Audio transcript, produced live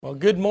Well,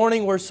 good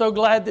morning. We're so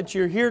glad that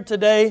you're here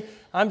today.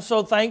 I'm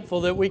so thankful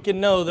that we can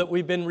know that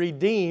we've been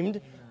redeemed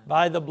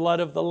by the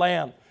blood of the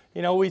Lamb.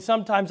 You know, we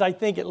sometimes, I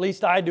think, at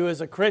least I do as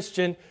a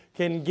Christian,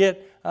 can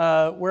get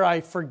where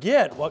I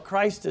forget what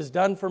Christ has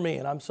done for me.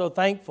 And I'm so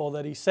thankful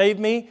that He saved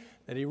me,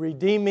 that He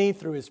redeemed me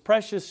through His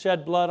precious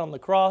shed blood on the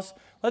cross.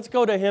 Let's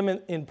go to Him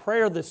in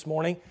prayer this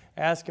morning.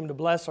 Ask Him to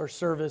bless our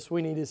service.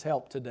 We need His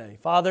help today.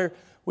 Father,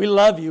 we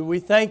love You. We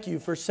thank You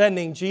for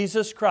sending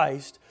Jesus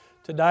Christ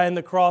to die on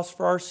the cross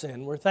for our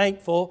sin. We're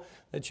thankful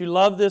that You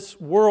love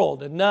this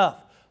world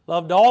enough,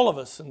 loved all of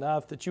us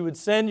enough, that You would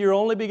send Your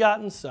only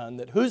begotten Son,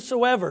 that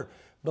whosoever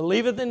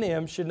believeth in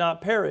Him should not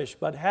perish,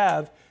 but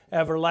have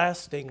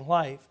everlasting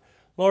life.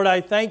 Lord,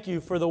 I thank You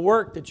for the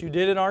work that You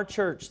did in our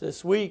church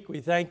this week. We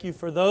thank You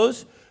for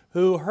those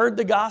who heard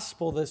the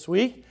gospel this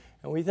week,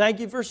 and we thank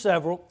You for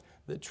several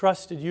that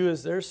trusted You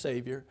as their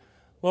Savior.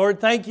 Lord,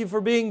 thank You for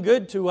being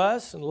good to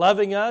us and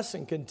loving us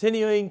and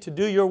continuing to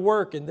do Your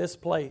work in this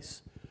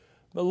place.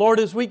 But Lord,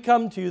 as we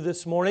come to You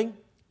this morning,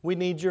 we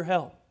need Your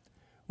help.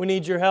 We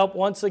need Your help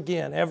once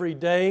again, every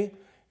day,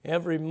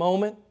 every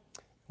moment.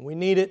 We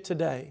need it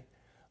today.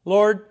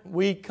 Lord,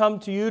 we come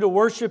to You to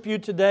worship You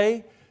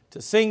today,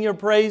 to sing Your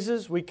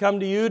praises. We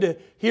come to You to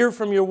hear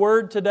from Your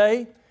word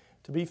today,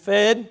 to be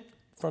fed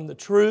from the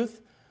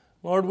truth.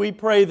 Lord, we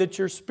pray that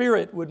Your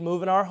Spirit would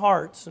move in our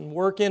hearts and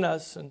work in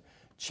us and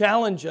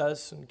challenge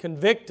us and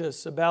convict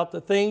us about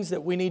the things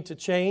that we need to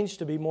change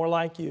to be more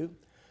like You.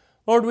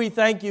 Lord, we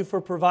thank You for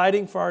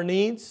providing for our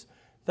needs.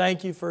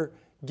 Thank You for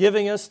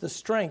giving us the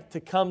strength to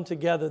come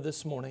together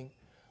this morning.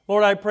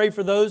 Lord, I pray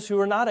for those who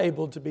are not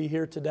able to be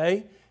here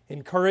today.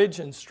 Encourage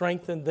and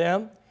strengthen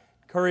them.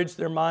 Encourage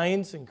their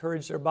minds,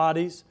 encourage their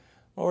bodies.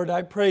 Lord,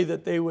 I pray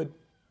that they would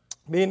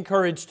be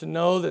encouraged to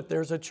know that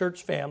there's a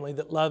church family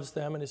that loves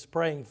them and is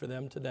praying for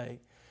them today.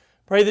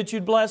 Pray that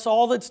You'd bless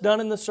all that's done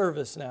in the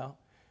service now.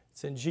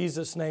 It's in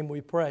Jesus' name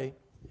we pray.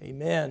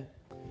 Amen.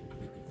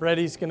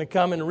 Freddie's going to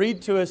come and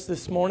read to us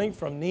this morning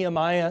from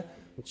Nehemiah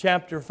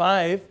chapter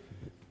 5.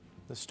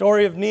 The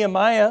story of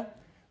Nehemiah,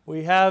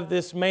 we have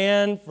this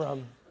man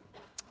from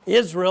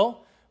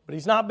Israel, but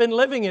he's not been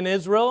living in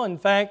Israel. In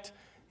fact,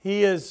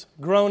 he has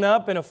grown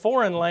up in a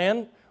foreign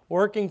land,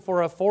 working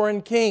for a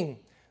foreign king.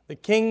 The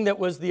king that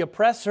was the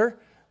oppressor,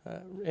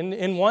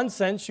 in one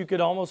sense you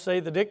could almost say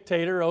the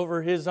dictator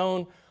over his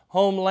own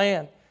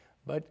homeland.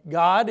 But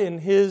God, in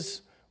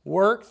His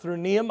work through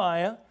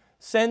Nehemiah,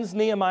 sends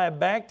Nehemiah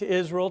back to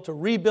Israel to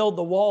rebuild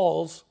the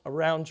walls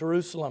around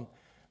Jerusalem.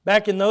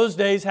 Back in those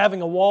days,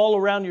 having a wall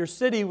around your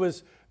city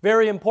was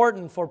very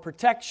important for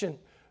protection,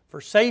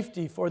 for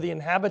safety for the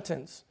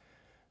inhabitants.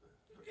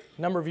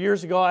 A number of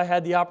years ago, I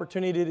had the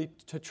opportunity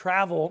to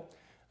travel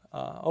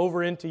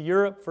over into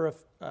Europe for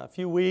a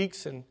few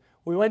weeks, and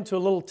we went to a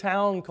little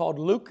town called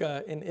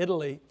Lucca in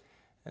Italy,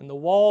 and the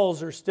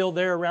walls are still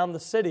there around the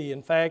city.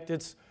 In fact,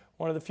 it's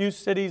one of the few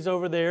cities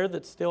over there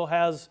that still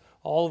has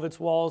all of its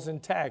walls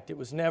intact. It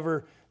was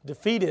never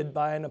defeated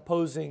by an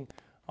opposing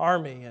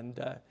army. And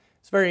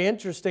it's very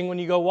interesting when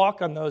you go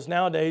walk on those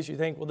nowadays. You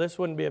think, well, this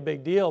wouldn't be a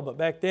big deal. But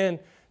back then,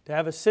 to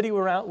have a city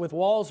with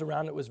walls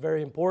around it was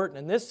very important.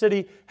 And this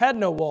city had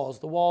no walls.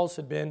 The walls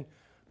had been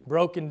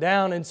broken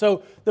down. And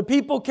so the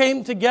people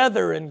came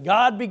together and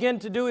God began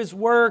to do His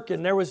work.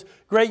 And there was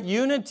great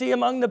unity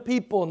among the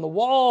people. And the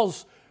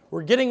walls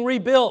were getting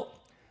rebuilt.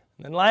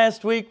 And then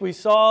last week we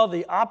saw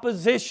the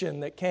opposition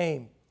that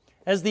came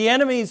as the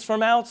enemies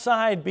from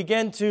outside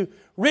began to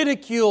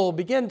ridicule,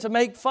 began to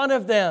make fun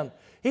of them,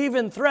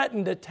 even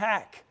threatened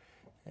attack.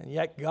 And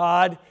yet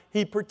God,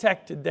 He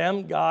protected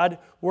them. God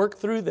worked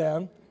through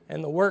them,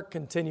 and the work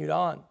continued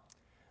on.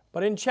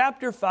 But in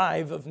chapter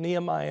 5 of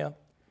Nehemiah,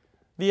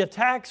 the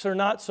attacks are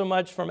not so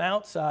much from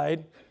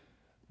outside,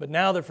 but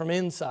now they're from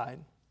inside.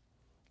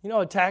 You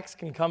know, attacks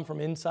can come from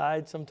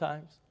inside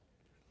sometimes.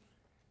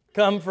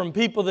 Come from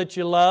people that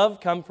you love,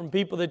 come from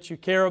people that you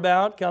care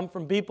about, come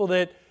from people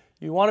that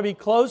you want to be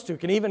close to. It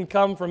can even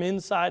come from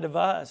inside of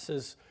us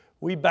as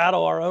we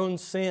battle our own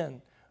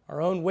sin,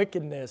 our own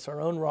wickedness, our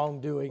own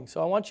wrongdoing.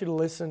 So I want you to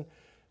listen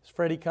as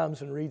Freddie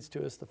comes and reads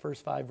to us the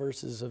first 5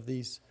 verses of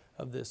this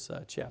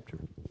chapter.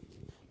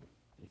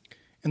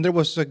 And there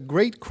was a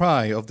great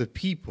cry of the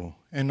people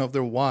and of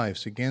their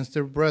wives against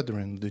their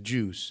brethren, the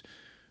Jews.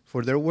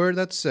 For there were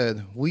that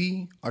said,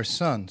 We, our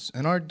sons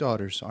and our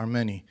daughters are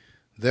many.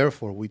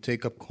 Therefore we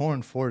take up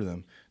corn for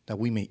them, that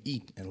we may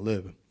eat and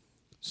live.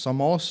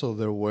 Some also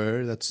there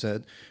were that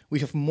said,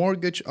 We have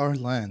mortgaged our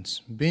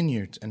lands,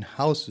 vineyards, and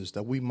houses,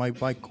 that we might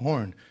buy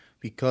corn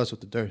because of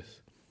the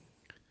dearth.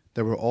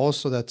 There were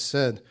also that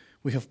said,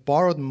 We have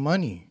borrowed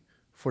money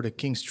for the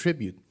king's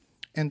tribute,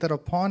 and that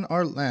upon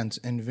our lands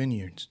and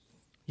vineyards.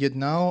 Yet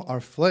now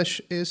our flesh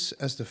is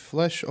as the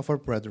flesh of our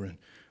brethren,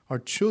 our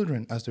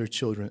children as their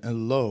children,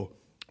 and lo,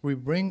 we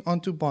bring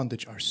unto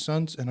bondage our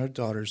sons and our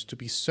daughters to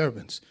be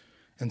servants,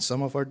 and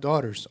some of our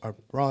daughters are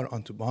brought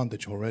unto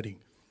bondage already.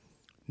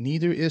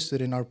 Neither is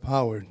it in our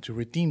power to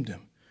redeem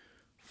them,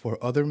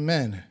 for other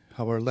men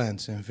have our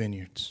lands and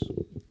vineyards.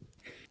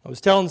 I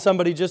was telling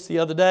somebody just the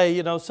other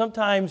day,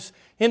 sometimes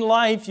in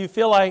life you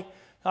feel like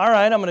all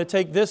right, I'm going to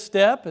take this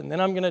step, and then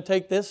I'm going to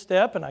take this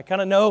step, and I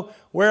kind of know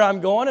where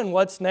I'm going and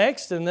what's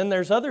next. And then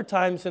there's other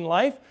times in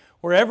life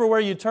where everywhere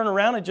you turn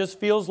around, it just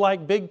feels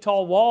like big,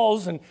 tall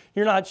walls, and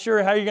you're not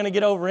sure how you're going to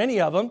get over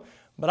any of them.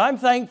 But I'm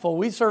thankful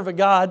we serve a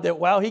God that,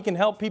 while He can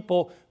help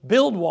people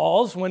build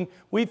walls when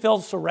we feel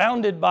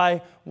surrounded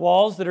by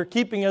walls that are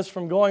keeping us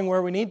from going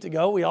where we need to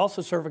go, we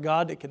also serve a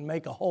God that can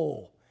make a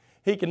hole.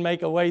 He can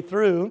make a way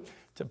through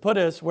to put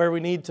us where we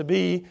need to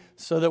be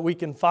so that we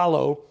can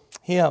follow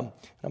Him.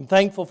 I'm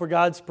thankful for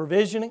God's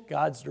provision,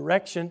 God's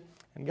direction,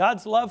 and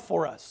God's love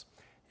for us.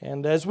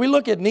 And as we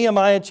look at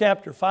Nehemiah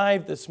chapter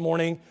 5 this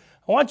morning,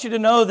 I want you to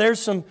know there's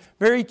some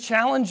very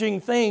challenging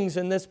things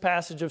in this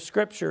passage of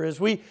Scripture. As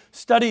we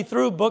study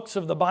through books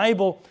of the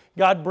Bible,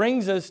 God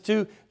brings us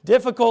to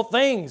difficult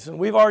things. And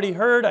we've already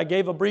heard, I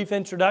gave a brief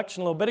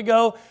introduction a little bit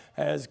ago,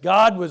 as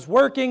God was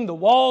working, the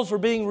walls were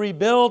being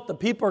rebuilt, the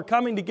people are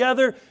coming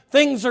together,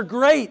 things are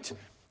great.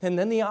 And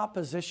then the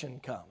opposition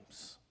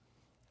comes.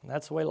 And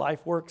that's the way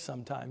life works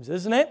sometimes,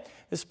 isn't it?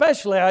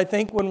 Especially, I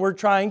think, when we're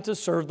trying to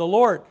serve the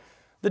Lord.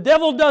 The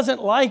devil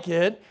doesn't like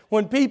it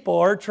when people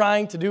are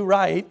trying to do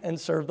right and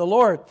serve the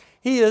Lord.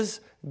 He is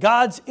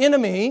God's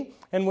enemy,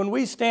 and when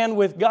we stand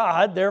with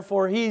God,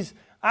 therefore He's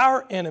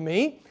our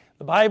enemy.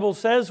 The Bible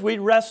says we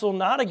wrestle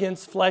not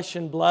against flesh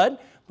and blood,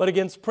 but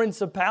against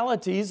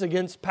principalities,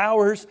 against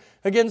powers,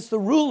 against the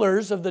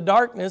rulers of the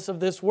darkness of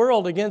this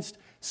world, against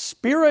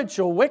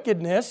spiritual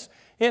wickedness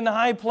in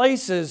high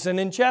places. And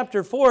in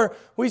chapter 4,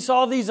 we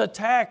saw these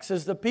attacks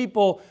as the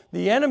people,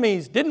 the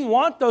enemies, didn't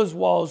want those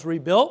walls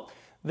rebuilt.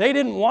 They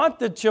didn't want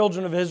the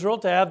children of Israel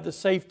to have the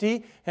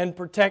safety and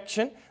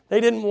protection.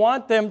 They didn't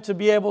want them to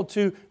be able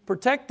to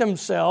protect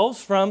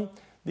themselves from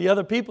the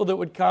other people that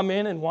would come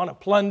in and want to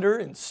plunder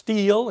and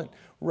steal and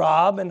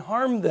rob and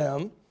harm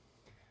them.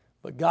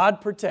 But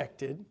God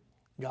protected,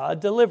 God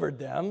delivered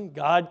them,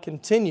 God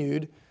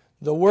continued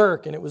the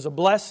work, and it was a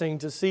blessing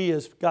to see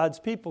as God's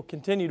people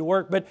continue to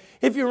work. But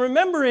if you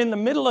remember, in the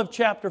middle of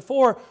chapter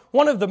 4,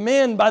 one of the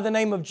men by the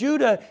name of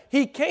Judah,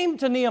 he came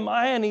to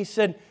Nehemiah and he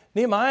said,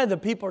 Nehemiah, the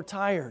people are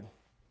tired.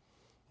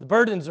 The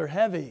burdens are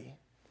heavy.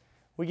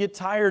 We get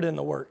tired in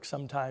the work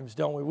sometimes,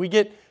 don't we? We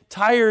get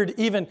tired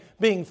even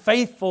being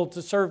faithful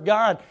to serve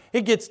God.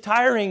 It gets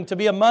tiring to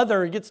be a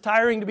mother. It gets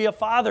tiring to be a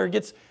father. It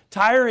gets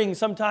tiring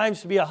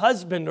sometimes to be a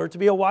husband or to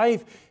be a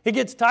wife. It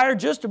gets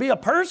tired just to be a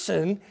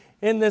person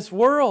in this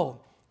world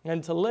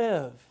and to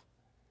live.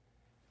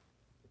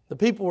 The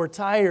people were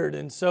tired,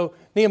 and so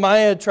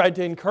Nehemiah tried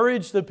to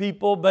encourage the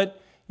people, but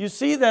you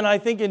see then, I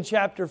think in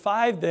chapter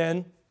 5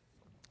 then,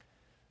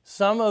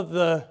 some of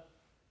the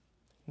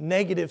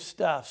negative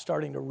stuff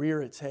starting to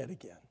rear its head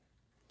again.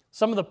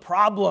 Some of the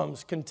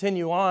problems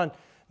continue on.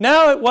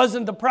 Now it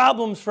wasn't the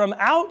problems from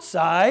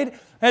outside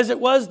as it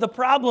was the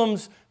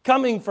problems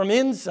coming from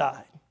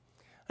inside.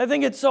 I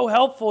think it's so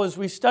helpful as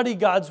we study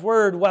God's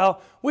Word.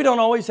 While we don't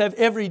always have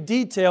every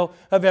detail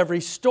of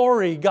every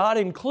story, God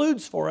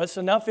includes for us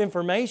enough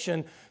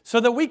information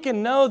so that we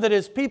can know that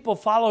as people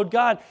followed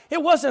God,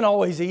 it wasn't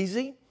always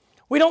easy.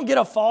 We don't get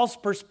a false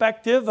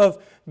perspective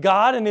of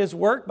God and His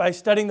work by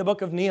studying the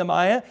book of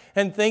Nehemiah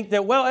and think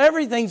that, well,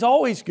 everything's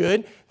always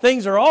good,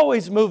 things are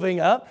always moving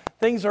up,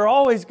 things are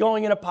always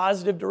going in a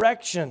positive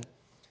direction.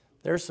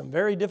 There's some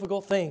very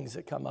difficult things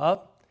that come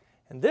up.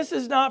 And this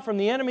is not from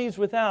the enemies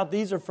without,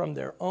 these are from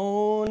their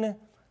own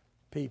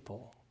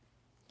people.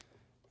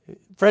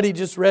 Freddie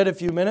just read a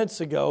few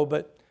minutes ago,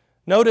 but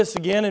notice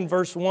again in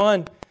verse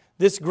 1,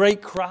 this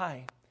great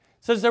cry. It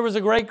says there was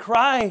a great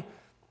cry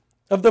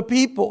of the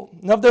people,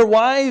 of their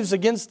wives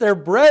against their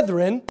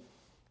brethren,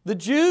 the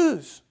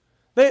Jews.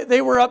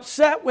 They were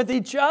upset with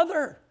each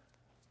other.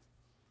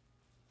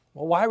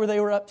 Well, why were they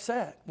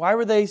upset? Why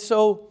were they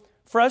so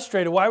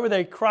frustrated? Why were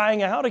they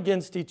crying out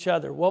against each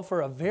other? Well,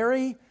 for a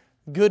very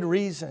good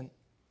reason.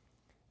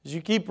 As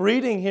you keep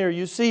reading here,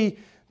 you see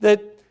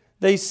that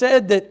they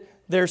said that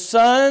their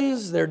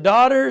sons, their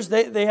daughters,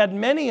 they had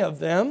many of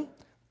them.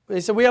 They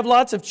said, we have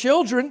lots of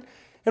children,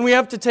 and we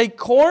have to take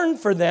corn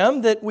for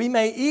them that we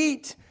may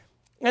eat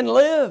and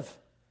live.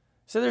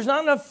 So there's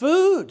not enough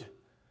food.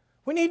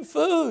 We need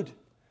food.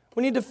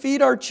 We need to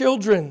feed our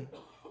children.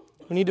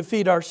 We need to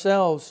feed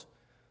ourselves.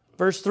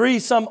 Verse 3,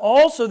 some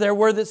also there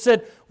were that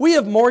said, we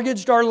have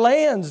mortgaged our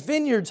lands,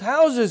 vineyards,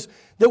 houses,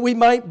 that we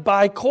might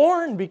buy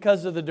corn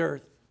because of the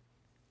dearth.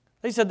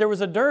 They said there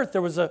was a dearth,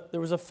 there was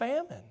a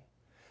famine.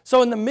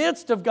 So in the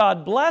midst of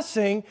God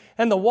blessing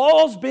and the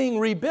walls being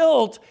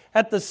rebuilt,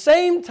 at the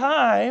same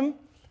time,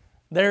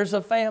 there's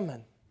a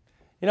famine.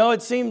 You know,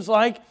 it seems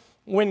like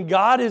when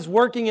God is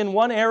working in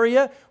one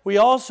area, we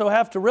also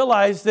have to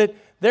realize that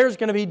there's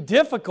going to be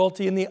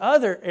difficulty in the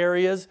other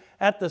areas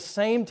at the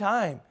same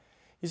time.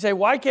 You say,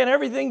 why can't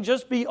everything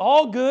just be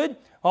all good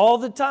all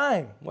the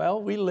time?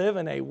 Well, we live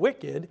in a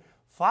wicked,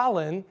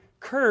 fallen,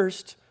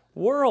 cursed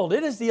world.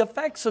 It is the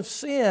effects of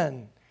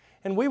sin.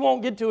 And we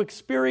won't get to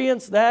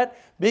experience that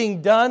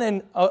being done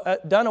and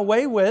done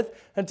away with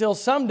until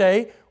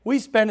someday we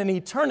spend an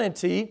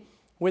eternity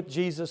with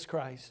Jesus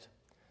Christ.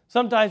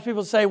 Sometimes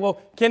people say,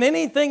 well, can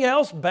anything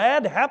else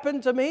bad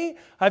happen to me?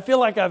 I feel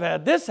like I've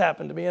had this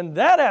happen to me and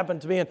that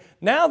happened to me, and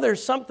now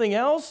there's something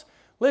else.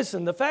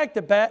 Listen, the fact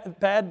that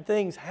bad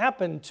things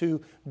happen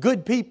to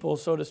good people,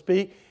 so to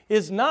speak,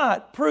 is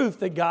not proof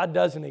that God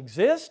doesn't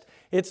exist.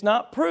 It's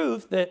not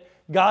proof that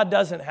God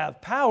doesn't have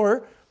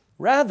power.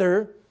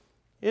 Rather,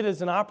 it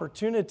is an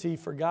opportunity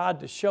for God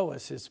to show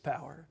us His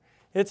power.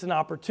 It's an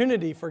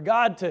opportunity for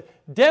God to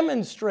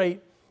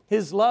demonstrate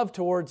His love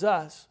towards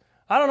us.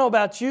 I don't know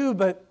about you,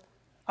 but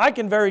I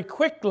can very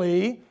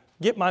quickly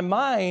get my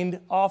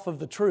mind off of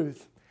the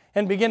truth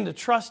and begin to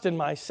trust in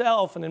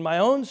myself and in my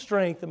own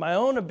strength and my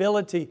own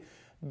ability.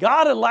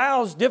 God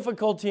allows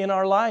difficulty in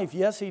our life.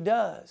 Yes, He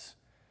does.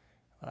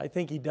 I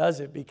think He does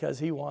it because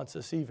He wants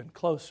us even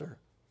closer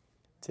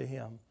to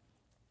Him.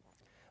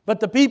 But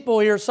the people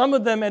here, some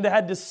of them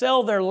had to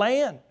sell their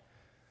land.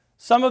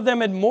 Some of them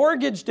had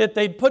mortgaged it.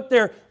 They'd put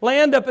their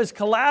land up as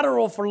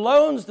collateral for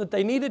loans that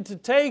they needed to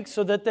take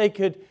so that they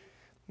could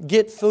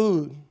get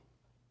food.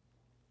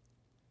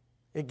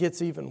 It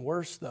gets even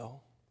worse,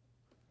 though.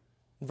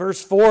 In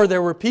verse 4,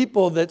 there were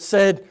people that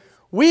said,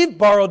 we've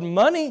borrowed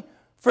money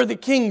for the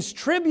king's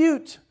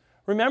tribute.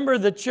 Remember,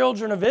 the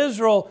children of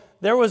Israel,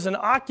 there was an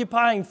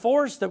occupying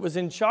force that was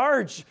in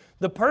charge.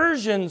 The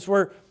Persians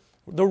were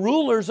the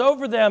rulers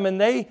over them,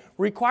 and they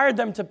required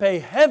them to pay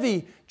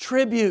heavy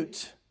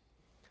tribute.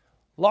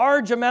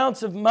 Large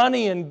amounts of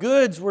money and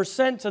goods were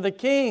sent to the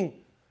king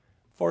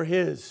for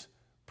his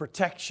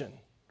protection.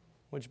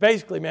 Which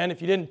basically meant if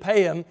you didn't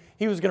pay him,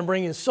 he was going to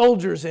bring his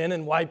soldiers in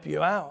and wipe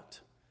you out.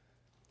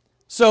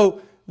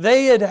 So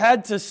they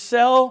had to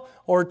sell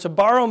or to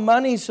borrow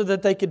money so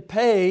that they could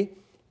pay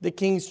the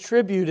king's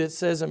tribute. It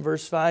says in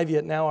verse 5,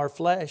 yet now our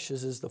flesh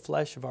is as the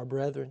flesh of our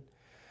brethren.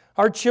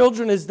 Our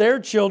children is their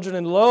children,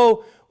 and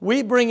lo,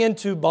 we bring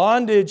into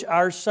bondage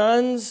our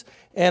sons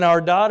and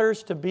our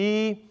daughters to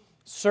be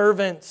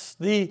servants.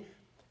 The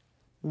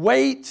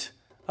weight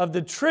of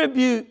the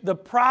tribute, the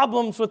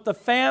problems with the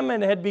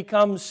famine had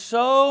become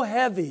so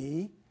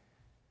heavy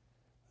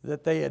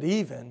that they had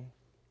even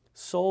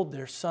sold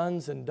their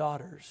sons and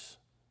daughters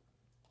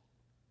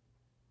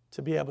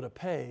to be able to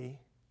pay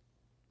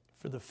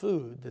for the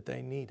food that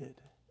they needed.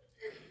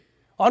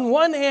 On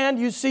one hand,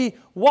 you see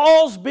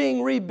walls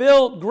being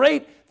rebuilt,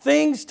 great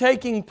things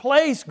taking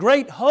place,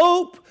 great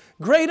hope,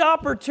 great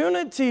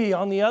opportunity.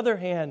 On the other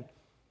hand,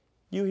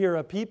 you hear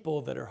a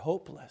people that are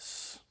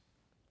hopeless.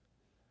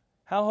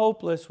 How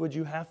hopeless would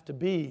you have to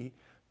be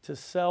to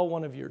sell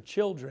one of your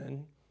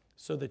children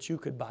so that you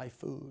could buy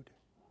food?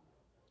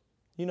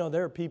 You know,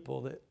 there are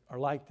people that are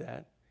like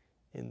that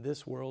in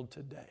this world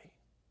today.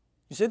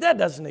 You say, that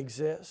doesn't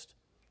exist.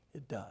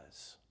 It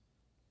does.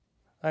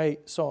 I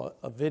saw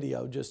a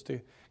video just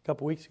a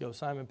couple weeks ago.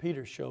 Simon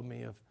Peters showed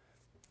me of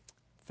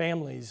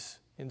families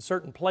in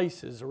certain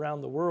places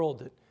around the world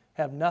that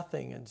have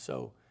nothing, and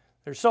so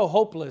they're so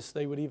hopeless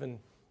they would even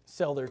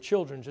sell their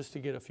children just to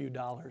get a few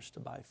dollars to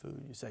buy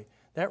food. You say,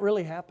 that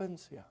really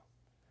happens? Yeah.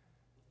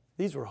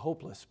 These were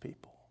hopeless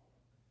people.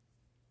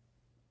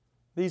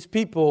 These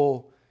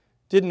people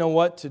didn't know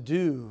what to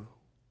do.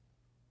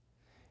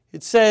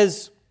 It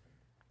says,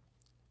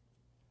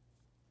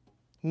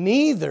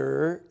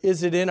 neither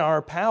is it in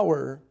our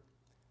power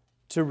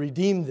to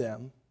redeem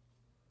them,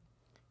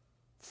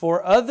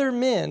 for other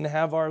men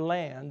have our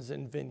lands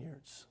and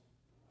vineyards.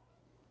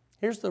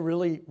 Here's the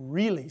really,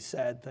 really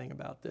sad thing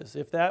about this,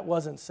 if that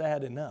wasn't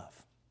sad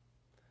enough.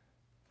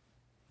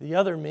 The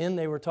other men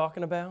they were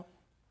talking about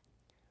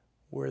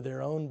were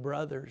their own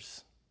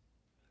brothers.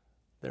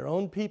 Their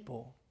own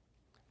people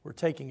were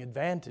taking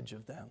advantage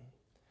of them.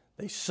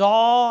 They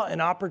saw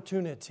an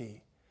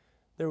opportunity.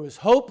 There was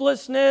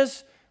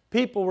hopelessness.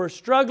 People were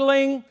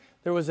struggling.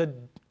 There was a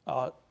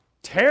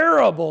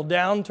terrible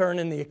downturn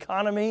in the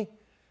economy.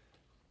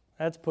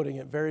 That's putting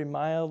it very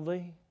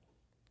mildly.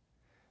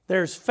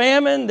 There's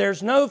famine.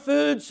 There's no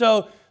food.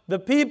 So the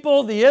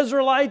people, the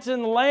Israelites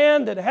in the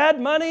land that had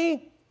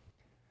money,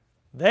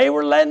 they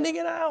were lending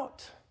it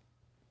out.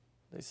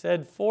 They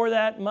said, for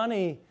that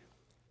money,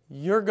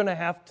 you're going to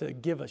have to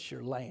give us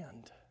your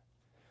land.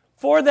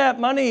 For that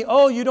money,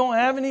 oh, you don't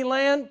have any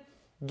land?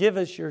 Give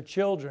us your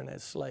children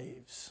as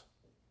slaves.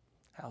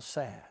 How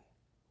sad.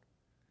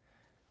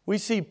 We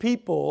see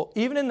people,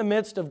 even in the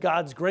midst of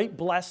God's great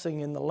blessing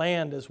in the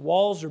land as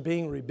walls are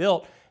being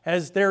rebuilt,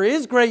 as there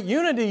is great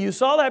unity, you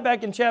saw that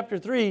back in chapter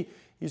 3,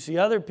 you see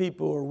other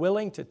people who are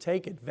willing to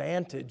take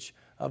advantage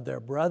of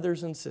their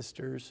brothers and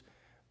sisters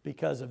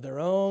because of their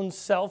own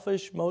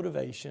selfish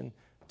motivation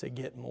to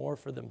get more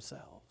for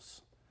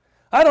themselves.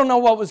 I don't know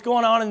what was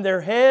going on in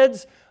their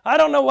heads. I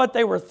don't know what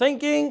they were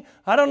thinking.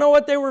 I don't know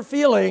what they were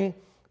feeling,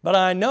 but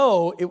I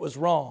know it was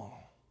wrong.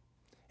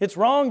 It's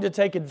wrong to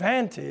take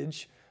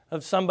advantage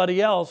of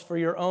somebody else for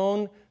your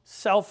own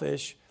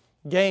selfish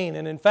gain.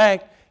 And in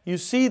fact, you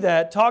see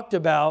that talked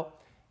about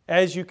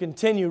as you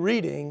continue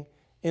reading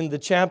in the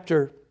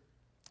chapter.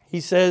 He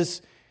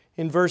says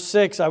in verse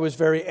 6, I was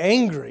very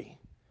angry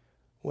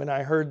when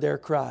I heard their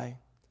cry.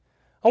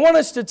 I want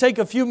us to take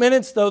a few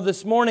minutes, though,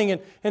 this morning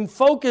and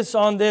focus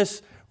on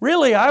this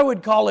Really, I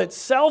would call it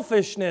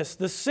selfishness,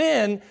 the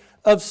sin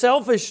of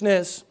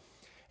selfishness.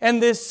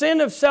 And this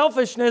sin of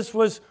selfishness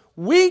was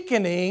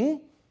weakening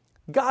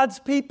God's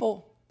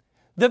people.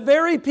 The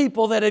very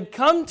people that had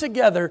come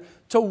together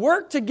to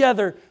work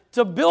together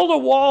to build a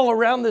wall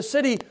around the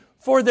city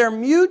for their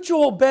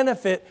mutual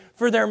benefit,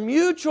 for their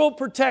mutual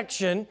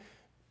protection.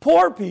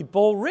 Poor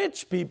people,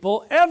 rich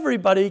people,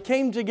 everybody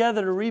came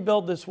together to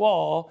rebuild this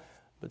wall,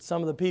 but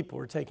some of the people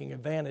were taking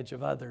advantage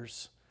of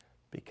others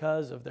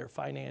because of their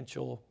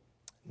financial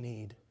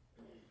need.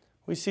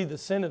 We see the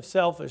sin of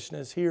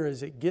selfishness here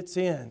as it gets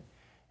in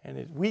and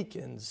it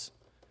weakens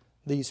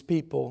these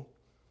people.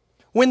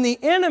 When the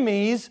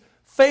enemies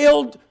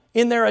failed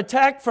in their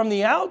attack from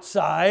the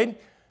outside,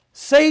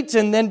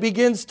 Satan then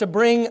begins to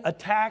bring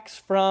attacks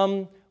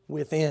from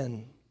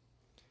within.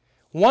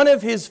 One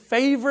of his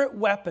favorite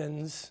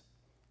weapons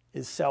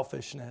is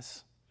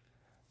selfishness.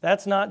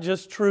 That's not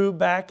just true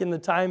back in the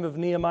time of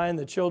Nehemiah and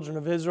the children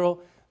of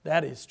Israel.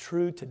 That is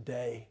true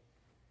today.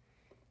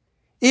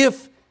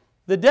 If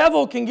the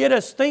devil can get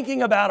us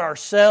thinking about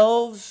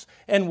ourselves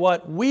and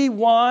what we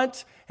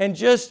want and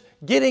just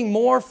getting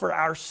more for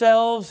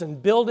ourselves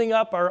and building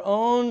up our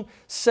own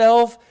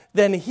self,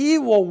 then he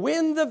will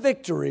win the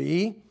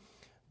victory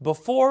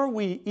before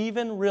we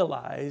even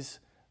realize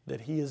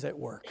that he is at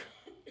work.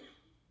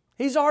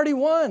 He's already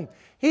won.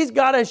 He's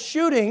got us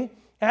shooting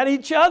at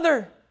each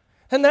other.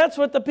 And that's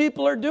what the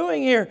people are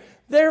doing here.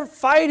 They're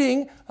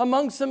fighting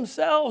amongst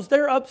themselves.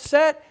 They're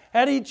upset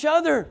at each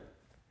other.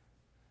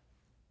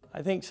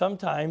 I think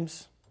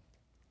sometimes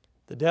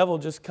the devil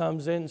just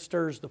comes in,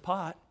 stirs the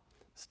pot,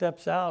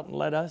 steps out and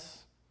let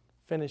us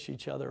finish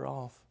each other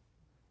off.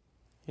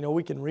 You know,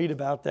 we can read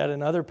about that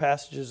in other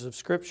passages of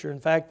Scripture. In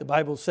fact, the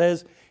Bible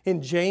says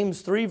in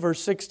James 3,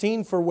 verse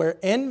 16, "For where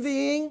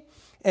envying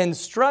and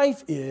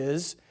strife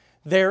is,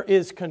 there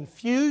is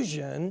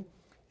confusion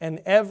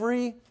and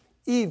every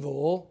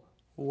evil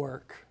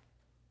work."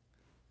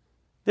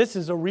 This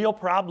is a real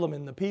problem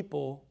in the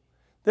people.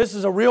 This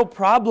is a real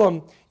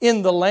problem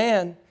in the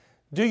land.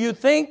 Do you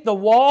think the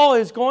wall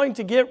is going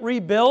to get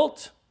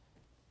rebuilt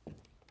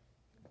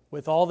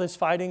with all this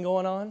fighting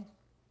going on?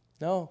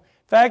 No.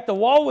 In fact, the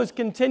wall was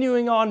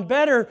continuing on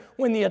better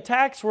when the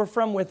attacks were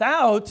from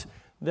without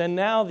than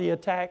now the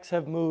attacks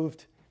have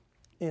moved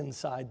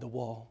inside the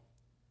wall.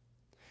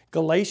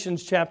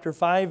 Galatians chapter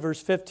 5,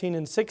 verse 15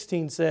 and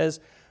 16 says,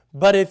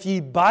 "But if ye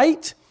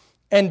bite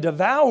and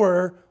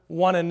devour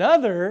one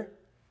another,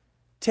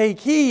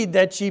 take heed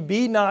that ye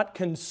be not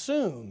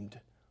consumed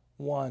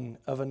one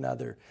of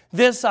another.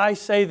 This I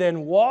say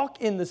then,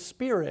 walk in the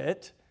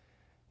Spirit,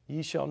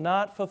 ye shall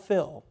not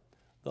fulfill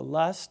the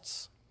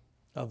lusts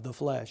of the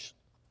flesh."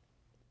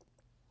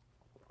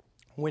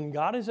 When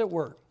God is at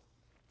work,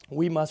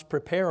 we must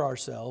prepare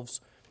ourselves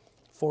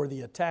for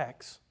the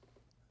attacks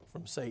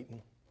from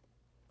Satan.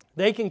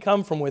 They can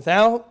come from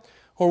without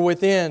or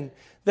within.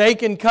 They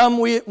can come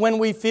when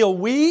we feel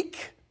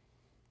weak.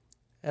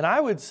 And I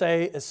would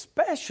say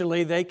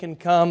especially they can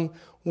come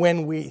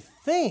when we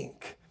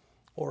think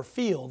or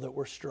feel that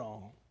we're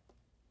strong.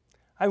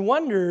 I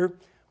wonder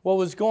what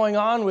was going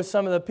on with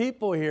some of the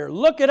people here.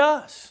 Look at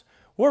us.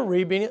 We're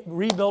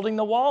rebuilding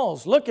the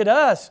walls. Look at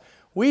us.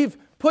 We've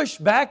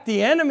pushed back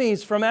the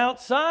enemies from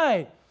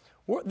outside.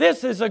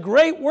 This is a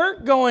great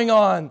work going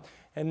on.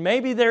 And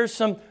maybe there's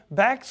some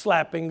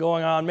backslapping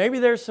going on. Maybe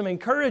there's some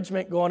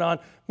encouragement going on.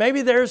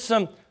 Maybe there's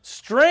some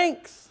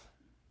strength.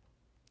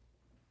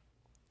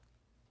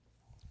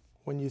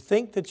 When you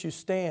think that you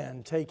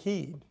stand, take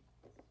heed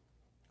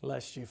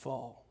lest you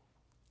fall.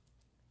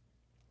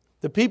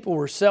 The people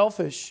were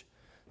selfish.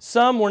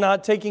 Some were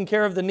not taking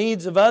care of the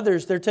needs of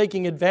others. They're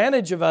taking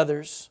advantage of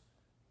others.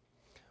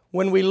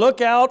 When we look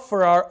out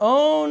for our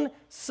own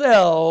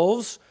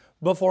selves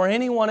before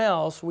anyone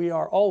else, we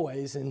are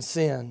always in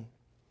sin.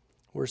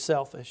 We're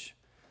selfish.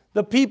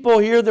 The people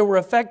here that were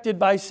affected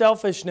by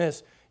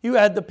selfishness, you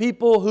had the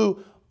people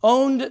who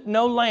owned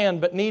no land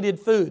but needed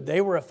food.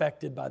 They were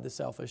affected by the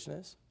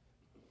selfishness.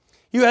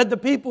 You had the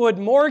people who had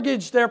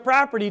mortgaged their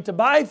property to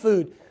buy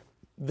food.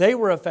 They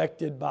were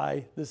affected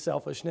by the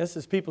selfishness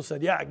as people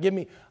said, "Yeah, give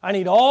me, I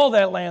need all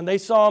that land." They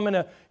saw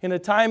them in a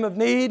time of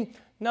need.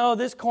 No,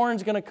 this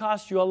corn's going to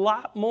cost you a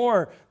lot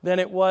more than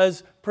it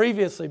was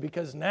previously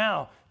because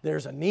now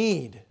there's a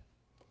need.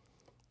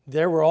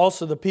 There were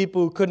also the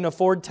people who couldn't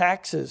afford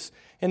taxes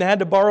and had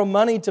to borrow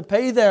money to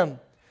pay them.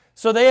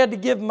 So they had to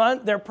give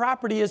their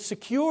property as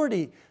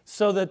security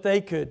so that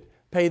they could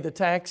pay the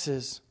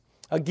taxes.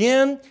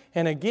 Again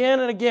and again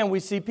and again,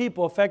 we see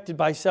people affected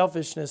by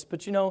selfishness.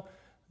 But you know,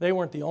 they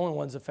weren't the only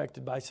ones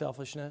affected by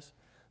selfishness.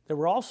 There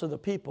were also the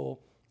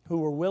people who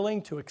were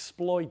willing to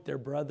exploit their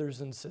brothers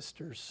and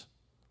sisters.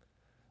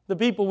 The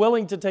people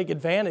willing to take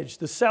advantage,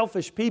 the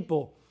selfish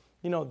people,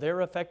 you know,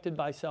 they're affected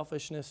by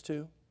selfishness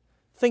too.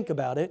 Think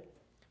about it.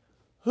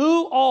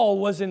 Who all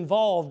was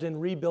involved in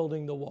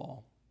rebuilding the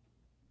wall?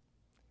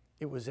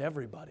 It was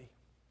everybody.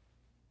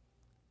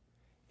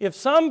 If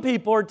some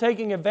people are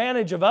taking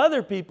advantage of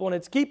other people and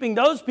it's keeping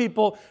those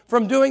people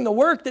from doing the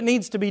work that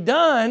needs to be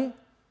done,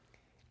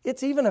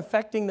 it's even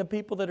affecting the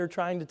people that are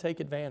trying to take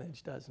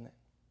advantage, doesn't it?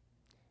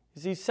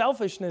 You see,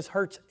 selfishness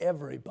hurts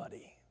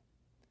everybody.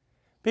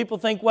 People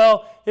think,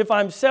 well, if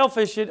I'm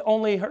selfish, it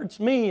only hurts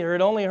me, or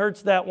it only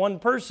hurts that one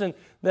person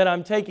that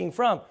I'm taking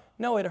from.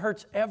 No, it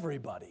hurts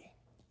everybody.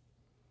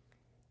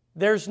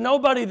 There's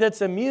nobody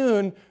that's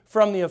immune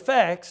from the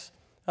effects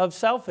of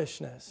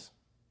selfishness.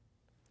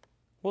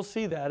 We'll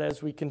see that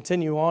as we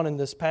continue on in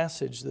this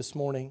passage this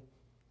morning.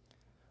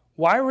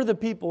 Why were the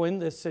people in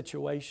this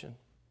situation?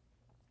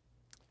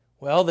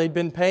 Well, they'd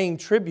been paying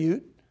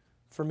tribute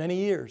for many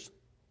years.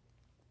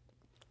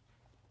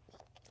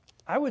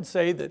 I would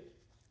say that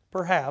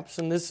perhaps,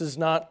 and this is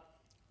not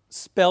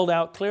spelled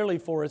out clearly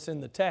for us in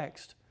the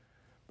text,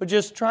 but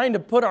just trying to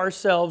put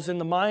ourselves in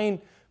the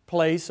mind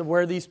place of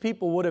where these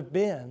people would have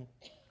been.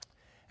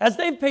 As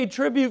they've paid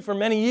tribute for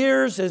many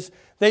years, as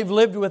they've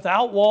lived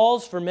without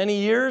walls for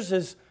many years,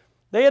 as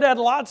they had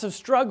lots of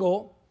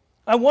struggle,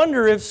 I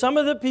wonder if some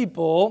of the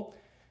people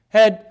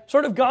had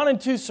sort of gone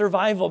into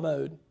survival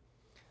mode.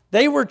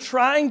 They were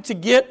trying to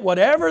get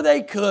whatever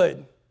they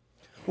could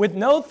with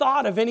no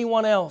thought of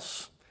anyone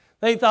else.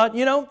 They thought,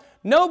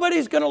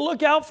 nobody's going to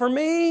look out for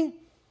me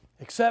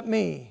except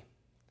me.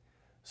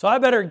 So I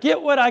better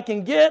get what I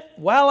can get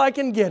while I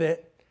can get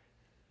it,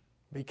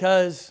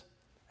 because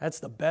that's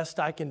the best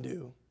I can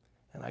do.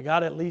 And I got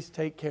to at least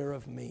take care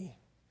of me.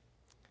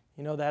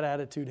 That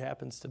attitude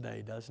happens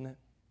today, doesn't it?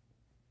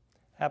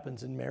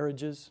 Happens in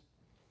marriages.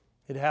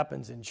 It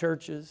happens in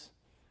churches.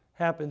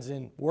 Happens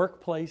in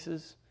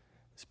workplaces.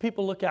 As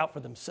people look out for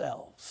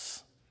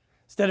themselves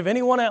instead of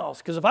anyone else.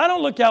 Because if I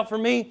don't look out for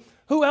me,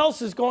 who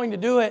else is going to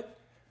do it?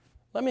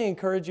 Let me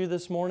encourage you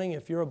this morning,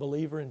 if you're a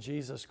believer in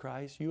Jesus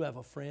Christ, you have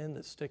a friend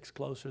that sticks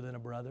closer than a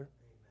brother.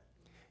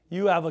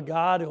 You have a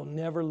God who will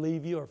never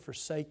leave you or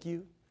forsake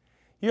you.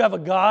 You have a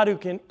God who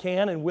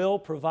can and will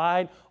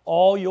provide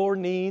all your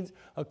needs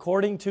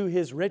according to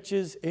His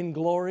riches in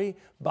glory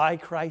by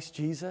Christ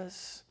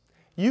Jesus.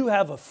 You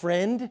have a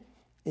friend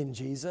in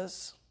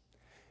Jesus.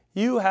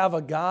 You have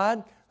a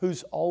God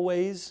who's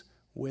always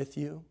with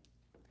you.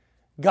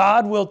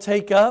 God will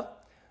take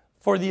up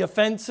for the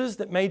offenses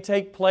that may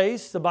take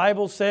place. The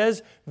Bible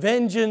says,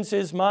 vengeance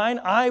is mine,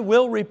 I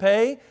will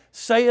repay,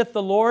 saith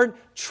the Lord.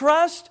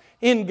 Trust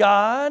in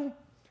God.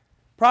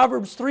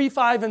 Proverbs 3,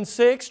 5, and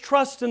 6,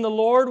 trust in the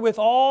Lord with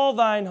all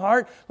thine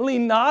heart.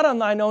 Lean not on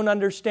thine own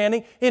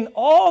understanding. In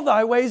all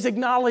thy ways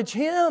acknowledge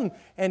Him,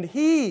 and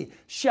He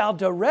shall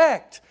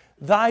direct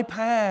thy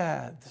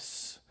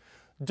paths.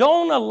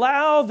 Don't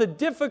allow the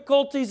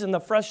difficulties and the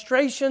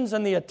frustrations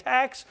and the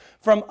attacks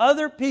from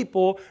other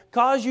people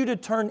cause you to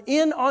turn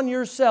in on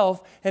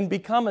yourself and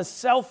become a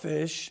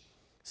selfish,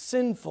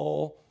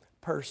 sinful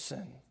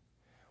person.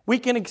 We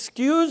can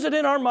excuse it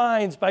in our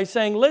minds by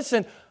saying,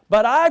 listen,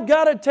 but I've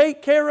got to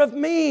take care of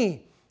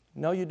me.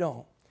 No, you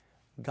don't.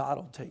 God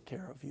will take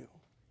care of you.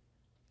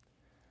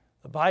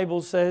 The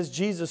Bible says,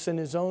 Jesus in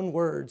His own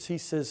words, He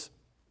says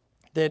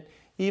that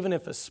even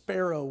if a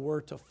sparrow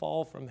were to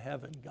fall from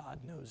heaven, God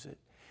knows it.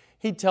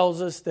 He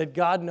tells us that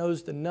God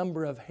knows the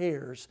number of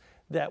hairs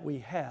that we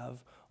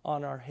have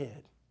on our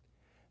head.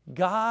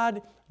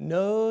 God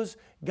knows.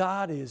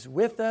 God is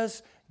with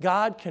us.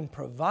 God can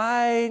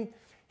provide.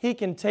 He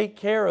can take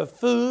care of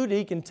food.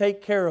 He can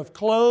take care of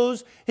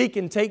clothes. He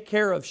can take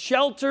care of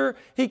shelter.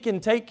 He can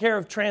take care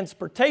of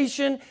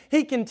transportation.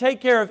 He can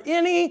take care of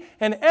any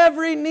and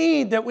every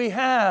need that we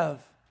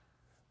have.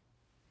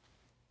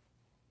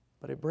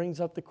 But it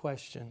brings up the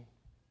question,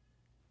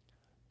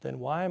 then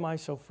why am I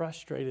so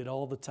frustrated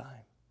all the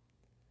time?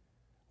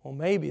 Well,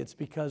 maybe it's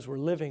because we're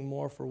living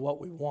more for what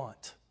we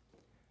want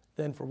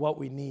than for what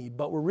we need.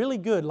 But we're really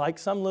good, like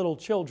some little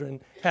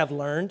children have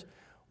learned,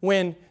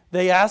 when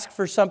they ask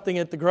for something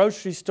at the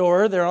grocery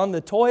store, they're on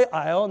the toy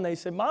aisle, and they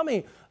say,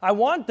 Mommy, I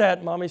want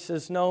that. Mommy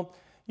says, no,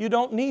 you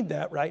don't need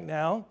that right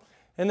now.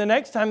 And the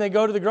next time they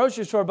go to the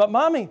grocery store, but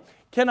Mommy,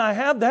 can I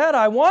have that?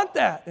 I want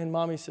that. And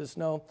Mommy says,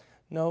 no,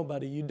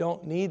 buddy, you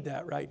don't need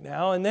that right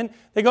now. And then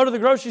they go to the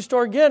grocery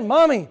store again.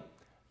 Mommy,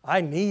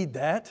 I need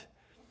that.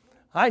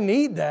 I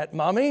need that,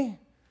 Mommy.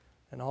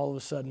 And all of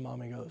a sudden,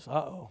 Mommy goes,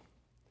 uh-oh,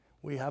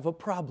 we have a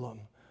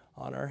problem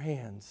on our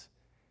hands.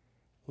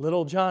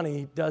 Little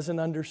Johnny doesn't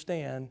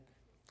understand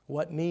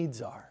what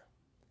needs are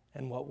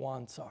and what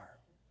wants are.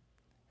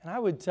 And I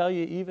would tell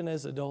you, even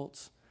as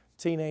adults,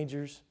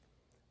 teenagers,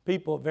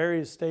 people at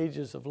various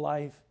stages of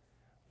life,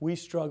 we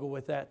struggle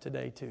with that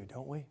today too,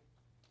 don't we?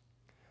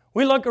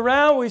 We look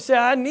around, we say,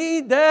 I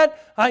need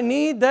that, I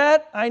need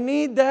that, I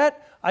need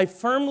that. I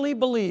firmly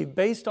believe,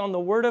 based on the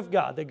Word of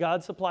God, that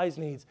God supplies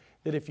needs,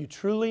 that if you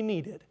truly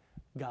need it,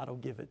 God will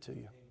give it to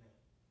you.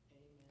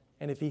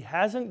 And if He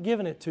hasn't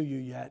given it to you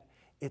yet,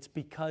 it's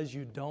because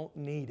you don't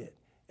need it,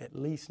 at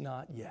least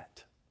not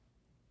yet.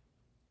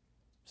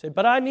 Say,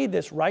 but I need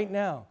this right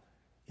now.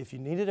 If you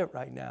needed it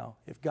right now,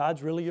 if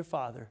God's really your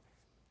Father,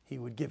 He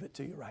would give it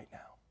to you right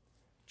now.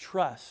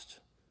 Trust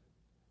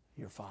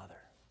your Father.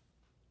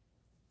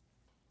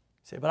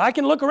 Say, but I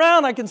can look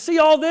around, I can see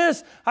all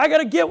this, I got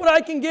to get what I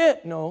can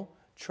get. No,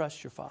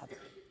 trust your Father.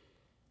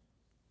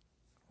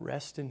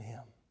 Rest in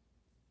Him.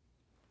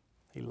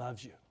 He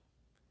loves you,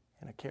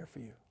 and I care for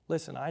you.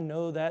 Listen, I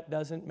know that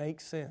doesn't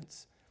make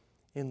sense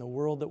in the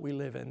world that we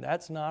live in.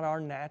 That's not our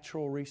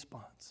natural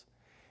response.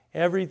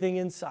 Everything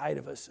inside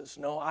of us says,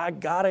 no, I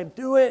got to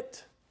do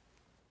it.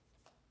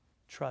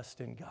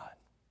 Trust in God.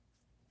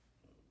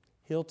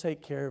 He'll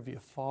take care of you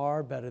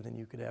far better than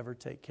you could ever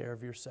take care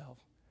of yourself.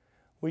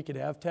 We could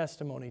have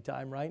testimony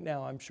time right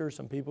now. I'm sure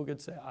some people could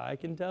say, I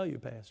can tell you,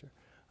 Pastor,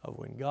 of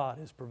when God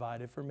has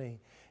provided for me.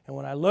 And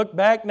when I look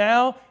back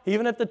now,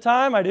 even at the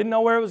time, I didn't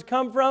know where it was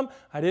come from.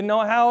 I didn't know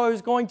how I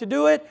was going to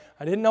do it.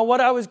 I didn't know what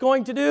I was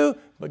going to do.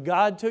 But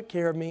God took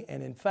care of me.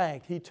 And in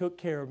fact, He took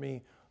care of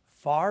me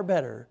far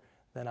better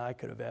than I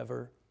could have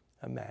ever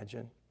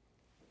imagined.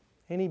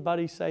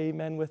 Anybody say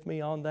amen with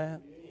me on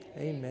that?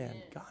 Amen.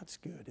 God's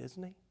good,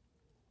 isn't He?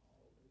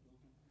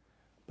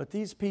 But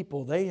these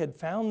people, they had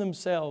found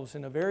themselves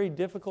in a very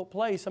difficult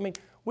place. I mean,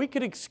 we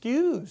could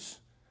excuse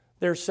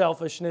their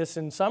selfishness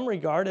in some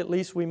regard, at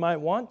least we might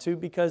want to,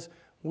 because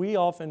we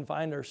often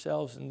find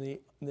ourselves in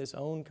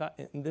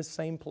this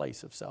same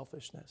place of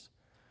selfishness.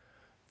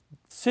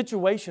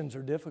 Situations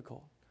are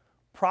difficult.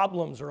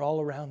 Problems are all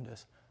around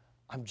us.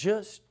 I'm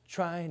just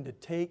trying to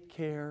take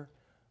care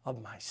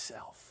of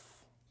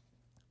myself.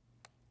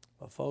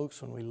 But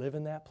folks, when we live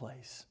in that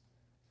place,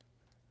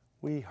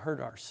 we hurt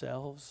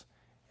ourselves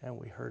and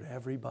we hurt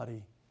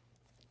everybody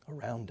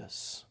around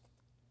us.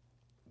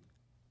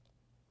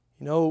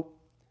 You know,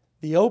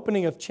 the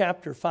opening of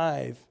chapter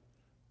 5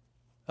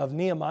 of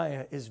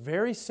Nehemiah is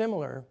very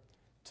similar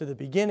to the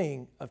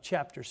beginning of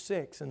chapter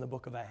 6 in the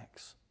book of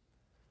Acts.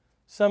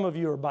 Some of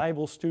you are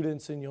Bible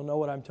students and you'll know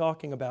what I'm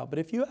talking about, but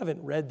if you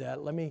haven't read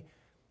that, let me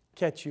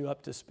catch you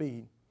up to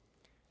speed.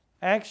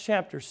 Acts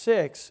chapter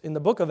 6, in the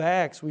book of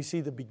Acts, we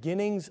see the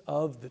beginnings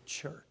of the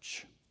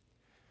church.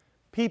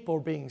 People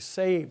being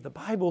saved. The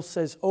Bible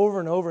says over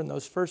and over in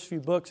those first few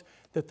books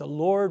that the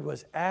Lord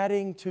was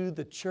adding to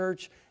the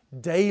church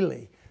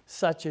daily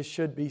such as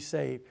should be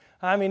saved.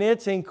 I mean,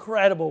 it's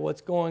incredible what's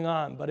going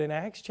on. But in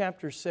Acts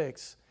chapter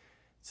 6,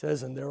 it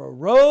says, and there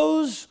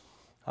arose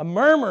a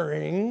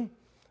murmuring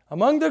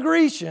among the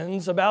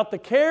Grecians about the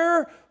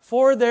care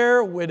for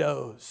their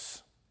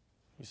widows.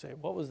 You say,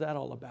 what was that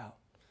all about?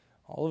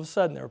 All of a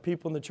sudden, there were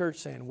people in the church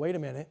saying, wait a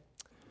minute.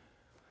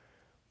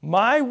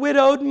 My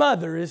widowed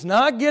mother is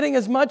not getting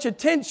as much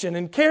attention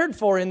and cared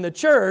for in the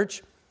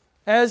church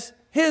as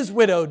his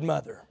widowed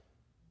mother.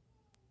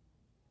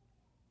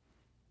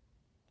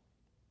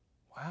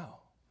 Wow.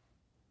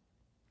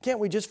 Can't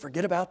we just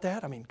forget about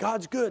that? I mean,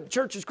 God's good, the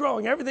church is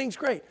growing, everything's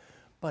great.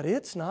 But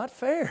it's not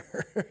fair.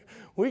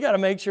 We got to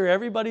make sure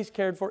everybody's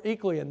cared for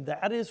equally. And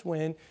that is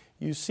when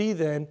you see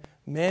then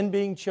men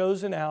being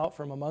chosen out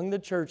from among the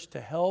church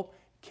to help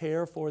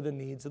care for the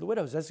needs of the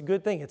widows. That's a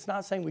good thing. It's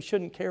not saying we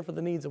shouldn't care for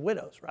the needs of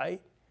widows,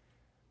 right?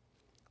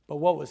 But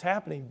what was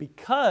happening,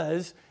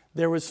 because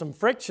there was some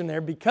friction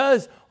there,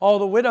 because all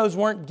the widows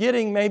weren't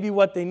getting maybe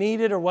what they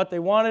needed or what they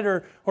wanted,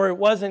 or it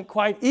wasn't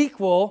quite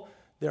equal,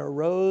 there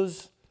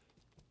arose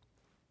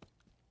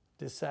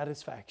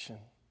dissatisfaction.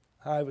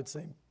 I would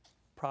say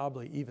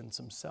probably even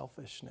some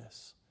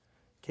selfishness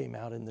came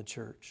out in the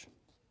church.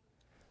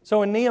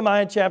 So in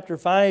Nehemiah chapter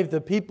 5,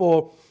 the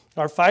people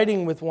are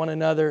fighting with one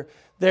another.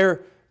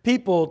 They're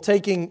people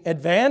taking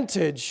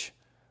advantage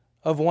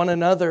of one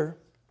another.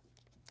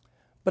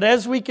 But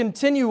as we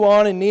continue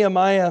on in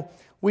Nehemiah,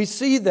 we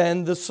see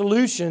then the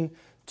solution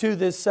to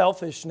this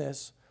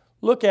selfishness.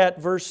 Look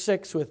at verse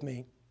 6 with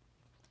me.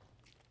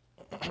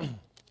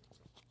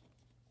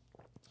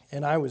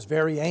 And I was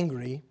very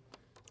angry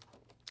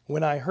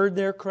when I heard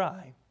their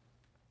cry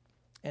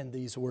and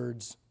these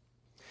words.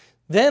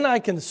 Then I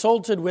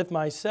consulted with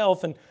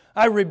myself, and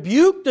I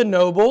rebuked the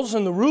nobles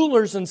and the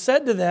rulers and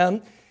said to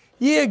them,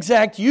 Ye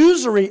exact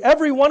usury,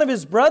 every one of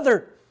his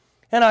brother.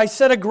 And I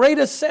set a great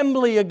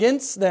assembly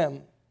against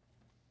them.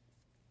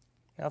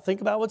 Now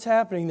think about what's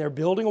happening. They're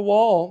building a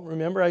wall.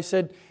 Remember I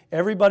said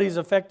everybody's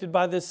affected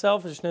by this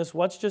selfishness.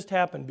 What's just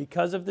happened?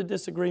 Because of the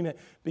disagreement,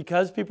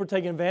 because people are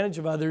taking advantage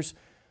of others,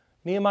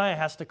 Nehemiah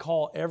has to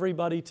call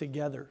everybody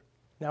together.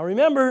 Now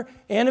remember,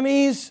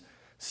 enemies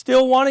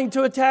still wanting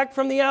to attack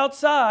from the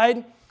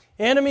outside,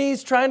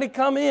 enemies trying to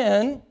come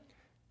in.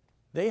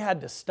 They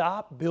had to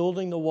stop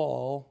building the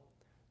wall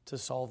to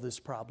solve this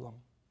problem.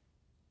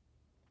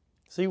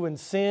 See, when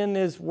sin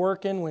is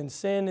working, when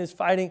sin is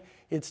fighting,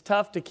 it's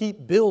tough to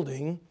keep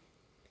building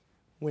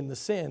when the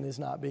sin is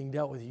not being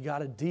dealt with. You got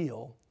to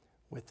deal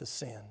with the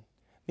sin.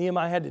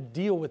 Nehemiah had to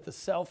deal with the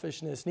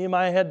selfishness.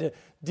 Nehemiah had to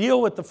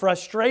deal with the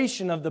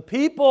frustration of the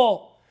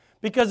people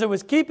because it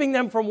was keeping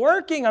them from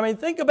working. I mean,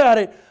 think about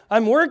it.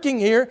 I'm working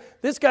here.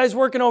 This guy's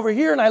working over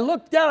here. And I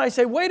look down. I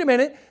say, wait a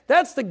minute.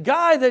 That's the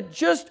guy that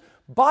just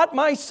bought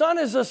my son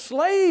as a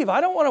slave.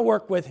 I don't want to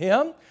work with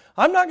him.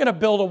 I'm not going to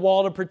build a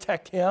wall to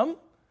protect him.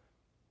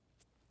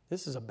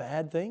 This is a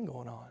bad thing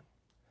going on.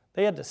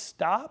 They had to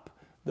stop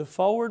the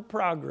forward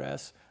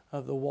progress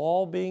of the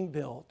wall being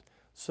built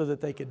so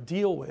that they could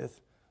deal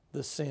with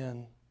the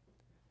sin.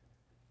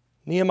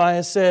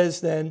 Nehemiah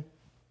says then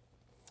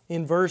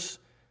in verse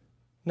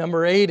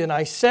number 8, And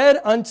I said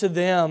unto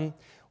them,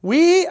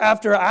 We,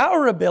 after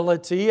our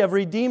ability, have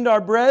redeemed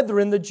our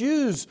brethren, the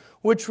Jews,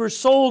 which were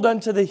sold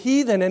unto the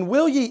heathen. And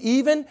will ye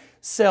even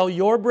sell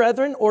your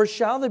brethren, or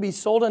shall they be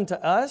sold unto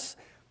us?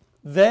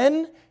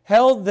 Then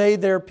held they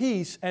their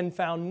peace, and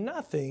found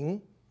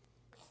nothing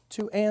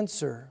to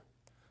answer.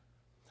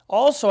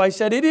 Also I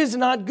said, it is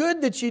not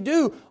good that ye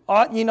do.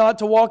 Ought ye not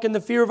to walk in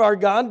the fear of our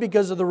God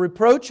because of the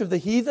reproach of the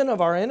heathen,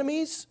 of our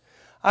enemies?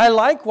 I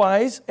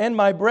likewise, and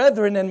my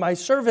brethren and my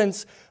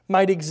servants,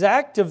 might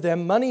exact of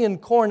them money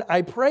and corn.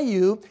 I pray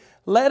you,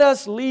 let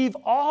us leave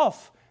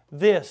off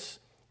this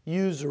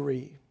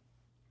usury.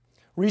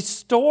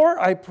 Restore,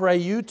 I pray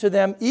you, to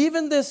them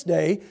even this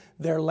day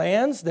their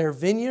lands, their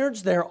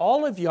vineyards, their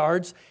olive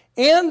yards,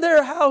 and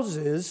their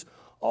houses,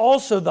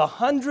 also the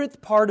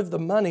 100th part of the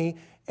money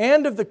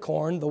and of the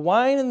corn, the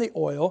wine and the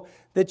oil,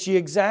 that ye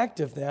exact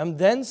of them.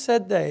 Then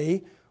said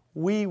they,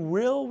 we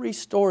will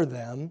restore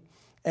them,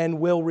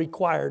 and will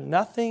require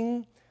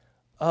nothing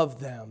of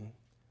them.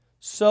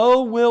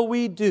 So will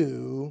we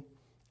do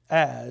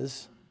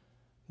as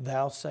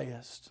thou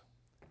sayest.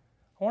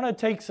 I want to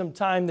take some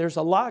time. There's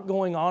a lot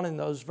going on in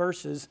those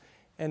verses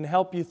and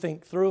help you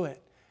think through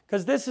it.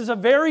 Because this is a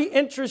very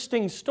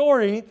interesting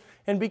story,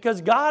 and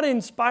because God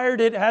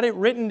inspired it, had it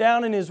written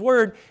down in His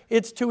Word,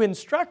 it's to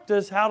instruct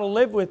us how to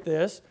live with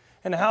this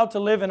and how to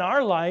live in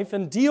our life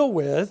and deal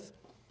with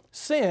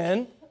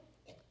sin,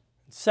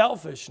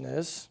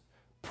 selfishness,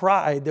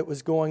 pride that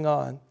was going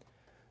on.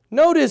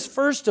 Notice,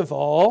 first of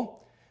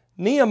all,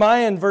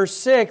 Nehemiah in verse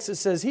 6, it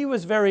says, he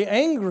was very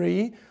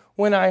angry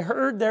when I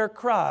heard their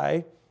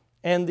cry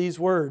and these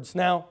words.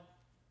 Now,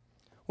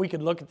 we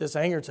could look at this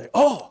anger and say,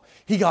 oh,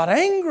 he got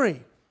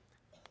angry.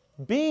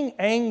 Being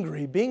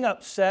angry, being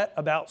upset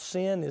about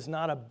sin is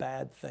not a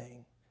bad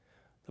thing.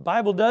 The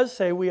Bible does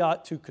say we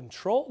ought to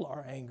control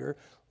our anger.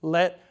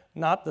 Let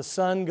not the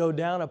sun go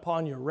down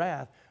upon your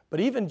wrath. But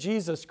even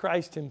Jesus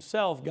Christ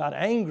Himself got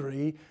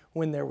angry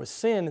when there was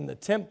sin in the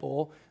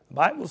temple. The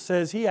Bible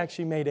says He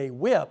actually made a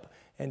whip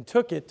and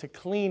took it to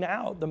clean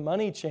out the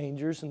money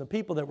changers and the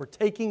people that were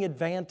taking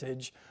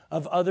advantage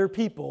of other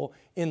people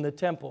in the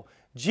temple.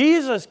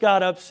 Jesus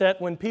got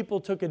upset when people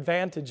took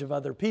advantage of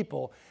other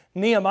people.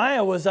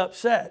 Nehemiah was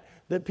upset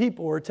that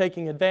people were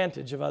taking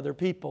advantage of other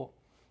people.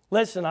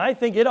 Listen, I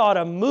think it ought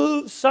to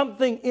move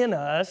something in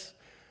us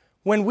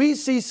when we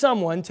see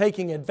someone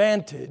taking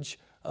advantage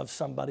of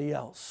somebody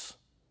else.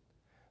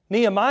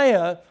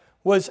 Nehemiah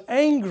was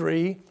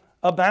angry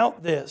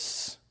about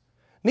this.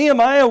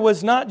 Nehemiah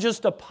was not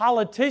just a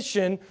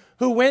politician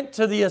who went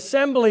to the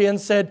assembly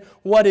and said,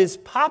 what is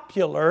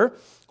popular,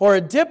 or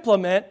a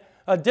diplomat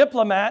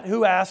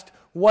who asked,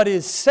 what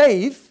is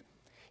safe.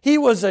 He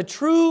was a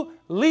true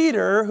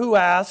leader who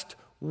asked,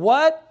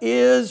 what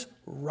is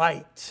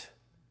right?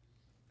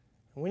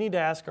 We need to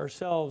ask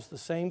ourselves the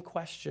same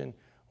question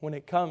when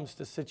it comes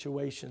to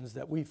situations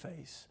that we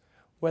face,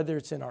 whether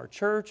it's in our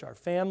church, our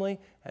family,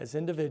 as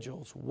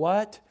individuals.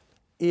 What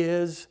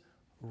is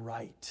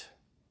right?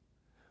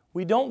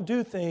 We don't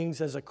do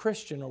things as a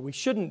Christian, or we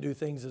shouldn't do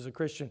things as a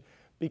Christian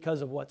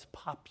because of what's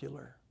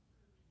popular,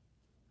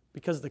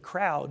 because the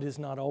crowd is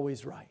not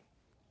always right.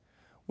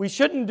 We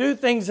shouldn't do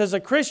things as a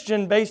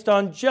Christian based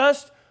on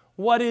just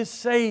what is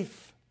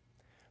safe,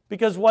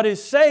 because what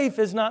is safe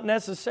is not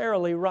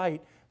necessarily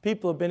right.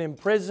 People have been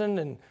imprisoned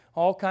and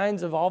all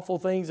kinds of awful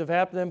things have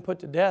happened to them, put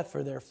to death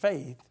for their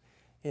faith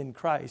in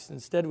Christ.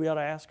 Instead, we ought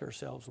to ask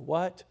ourselves,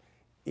 what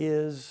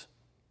is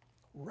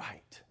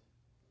right?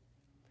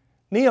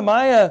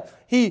 Nehemiah,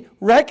 he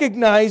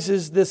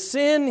recognizes the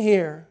sin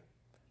here.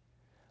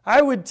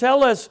 I would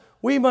tell us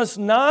we must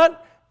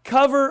not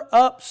cover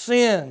up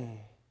sin.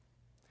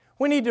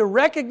 We need to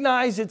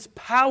recognize its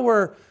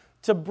power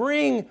to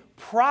bring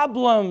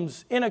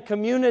problems in a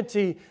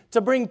community,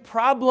 to bring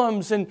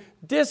problems and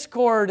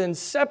discord and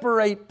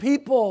separate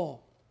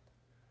people.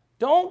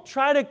 Don't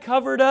try to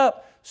cover it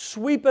up,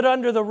 sweep it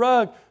under the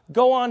rug,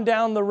 go on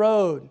down the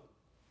road.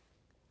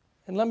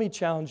 And let me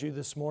challenge you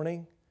this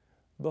morning.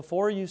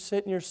 Before you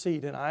sit in your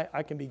seat, and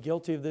I can be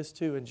guilty of this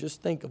too, and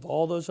just think of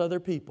all those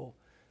other people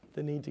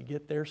that need to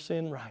get their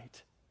sin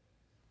right.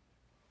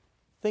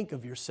 Think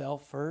of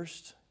yourself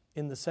first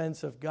in the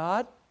sense of,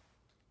 God,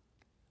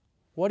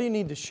 what do you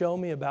need to show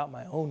me about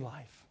my own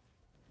life?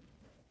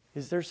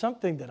 Is there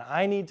something that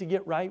I need to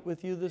get right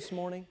with you this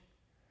morning?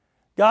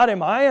 God,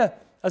 am I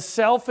a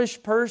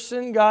selfish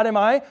person? God, am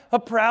I a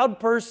proud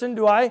person?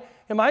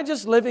 Am I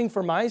just living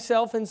for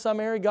myself in some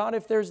area? God,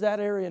 if there's that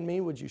area in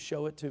me, would you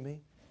show it to me?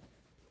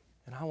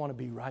 And I want to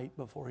be right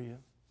before you.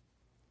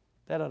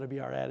 That ought to be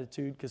our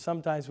attitude, because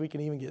sometimes we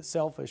can even get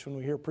selfish when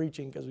we hear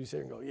preaching, because we sit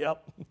and go,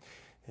 yep,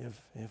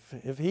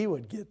 if he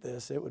would get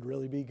this, it would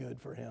really be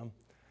good for him.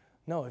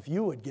 No, if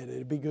you would get it,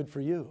 it'd be good for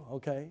you,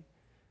 okay?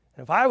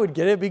 And if I would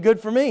get it, it'd be good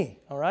for me,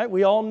 all right?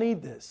 We all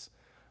need this.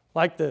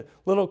 Like the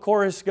little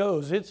chorus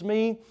goes, it's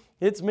me,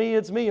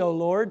 O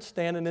Lord,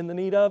 standing in the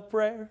need of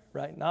prayer,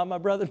 right? Not my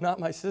brother, not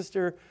my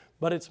sister,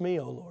 but it's me,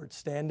 O Lord,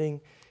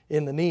 standing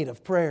in the need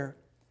of prayer.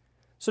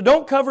 So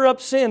don't cover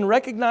up sin.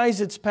 Recognize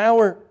its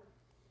power.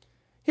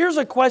 Here's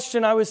a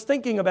question I was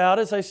thinking about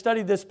as I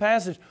studied this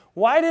passage.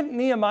 Why didn't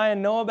Nehemiah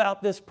know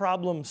about this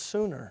problem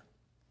sooner?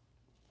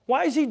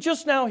 Why is he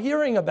just now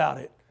hearing about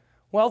it?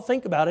 Well,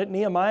 think about it.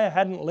 Nehemiah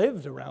hadn't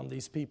lived around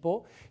these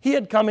people. He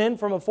had come in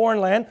from a foreign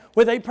land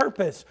with a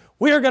purpose.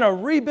 We are going to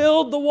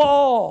rebuild the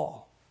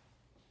wall.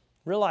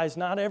 Realize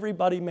not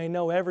everybody may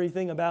know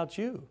everything about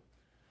you.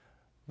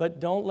 But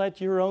don't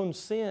let your own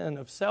sin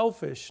of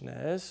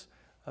selfishness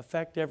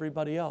affect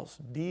everybody else.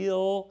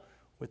 Deal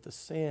with the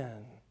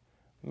sin.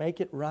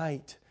 Make it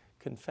right.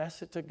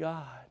 Confess it to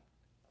God.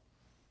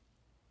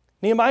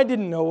 Nehemiah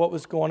didn't know what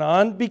was going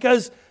on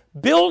because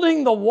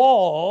building the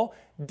wall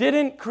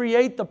didn't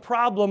create the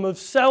problem of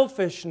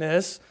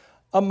selfishness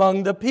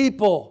among the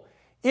people.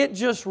 It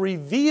just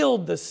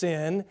revealed the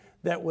sin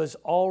that was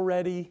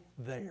already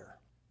there.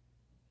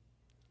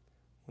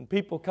 When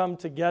people come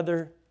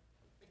together,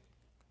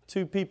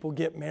 two people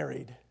get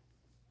married.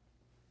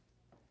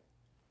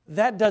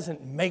 That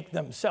doesn't make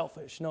them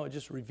selfish. No, it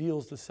just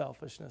reveals the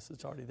selfishness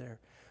that's already there.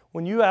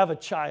 When you have a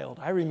child,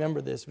 I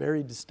remember this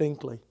very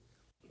distinctly.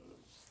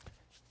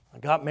 I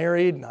got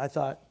married and I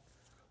thought,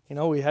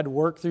 we had to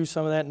work through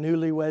some of that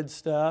newlywed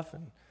stuff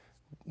and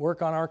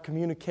work on our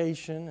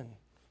communication. And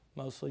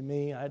mostly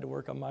me, I had to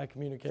work on my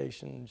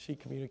communication, and she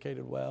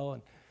communicated well.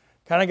 And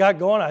kind of got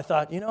going. I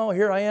thought,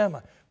 here I am.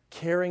 I'm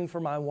caring for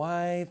my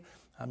wife.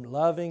 I'm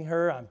loving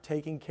her. I'm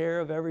taking care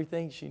of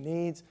everything she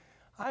needs.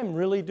 I'm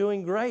really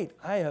doing great.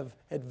 I have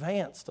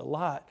advanced a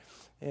lot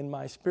in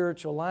my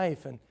spiritual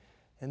life.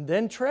 And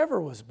then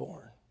Trevor was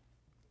born.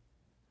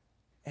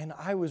 And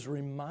I was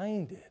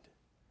reminded,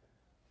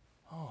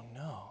 oh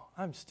no,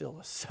 I'm still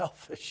a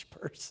selfish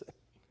person.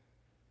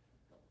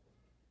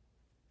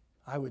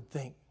 I would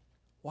think,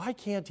 why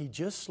can't he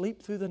just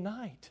sleep through the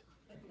night?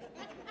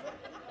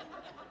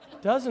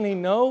 Doesn't he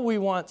know we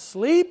want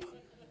sleep?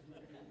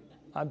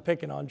 I'm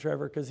picking on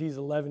Trevor because he's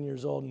 11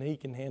 years old and he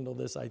can handle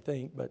this, I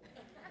think, but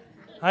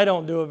I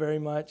don't do it very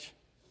much.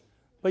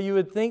 But you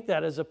would think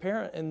that as a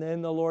parent, and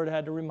then the Lord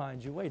had to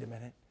remind you, wait a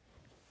minute,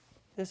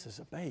 this is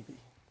a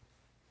baby.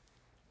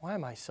 Why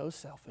am I so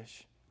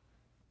selfish?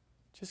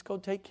 Just go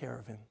take care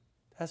of him.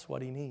 That's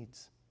what he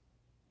needs.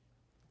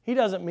 He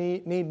doesn't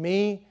need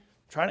me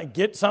trying to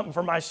get something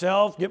for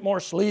myself, get more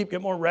sleep,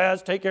 get more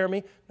rest, take care of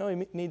me. No,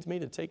 he needs me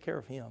to take care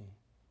of him.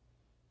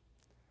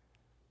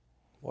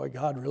 Boy,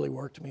 God really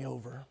worked me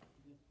over.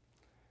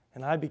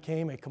 And I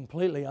became a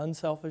completely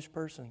unselfish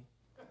person.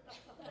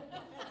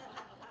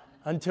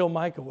 Until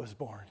Micah was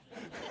born.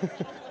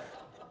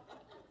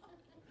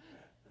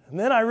 And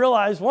then I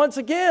realized once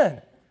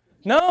again,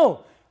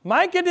 no,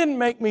 Micah didn't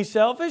make me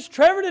selfish.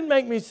 Trevor didn't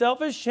make me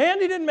selfish.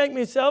 Shandy didn't make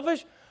me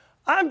selfish.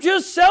 I'm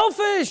just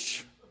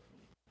selfish.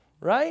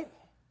 Right?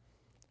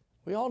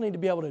 We all need to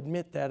be able to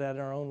admit that in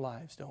our own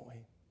lives, don't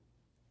we?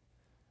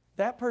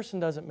 That person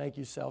doesn't make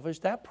you selfish.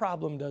 That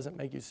problem doesn't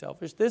make you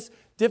selfish. This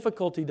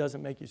difficulty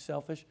doesn't make you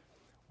selfish.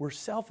 We're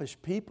selfish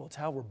people. It's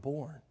how we're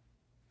born.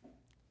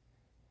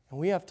 And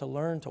we have to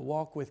learn to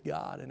walk with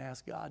God and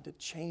ask God to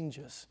change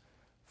us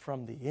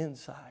from the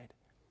inside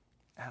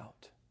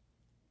out.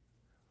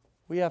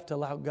 We have to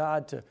allow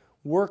God to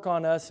work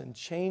on us and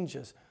change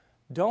us.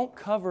 Don't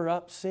cover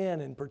up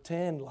sin and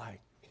pretend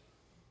like,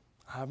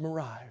 I'm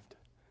arrived.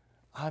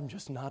 I'm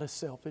just not a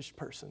selfish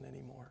person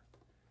anymore.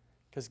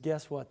 Because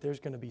guess what? There's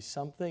going to be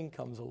something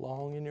comes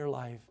along in your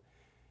life.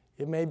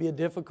 It may be a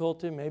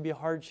difficulty, maybe a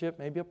hardship,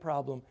 maybe a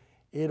problem.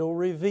 It'll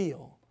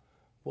reveal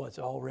what's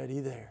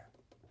already there.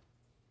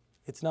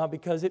 It's not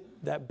because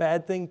that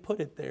bad thing put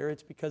it there.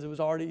 It's because it was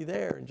already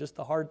there, and just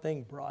the hard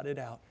thing brought it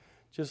out.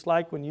 Just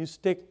like when you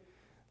stick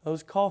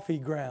those coffee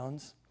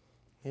grounds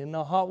in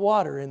the hot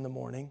water in the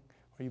morning,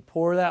 or you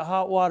pour that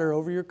hot water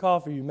over your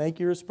coffee, you make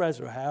your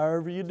espresso,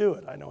 however you do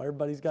it. I know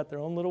everybody's got their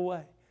own little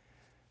way.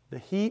 The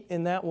heat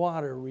in that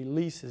water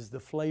releases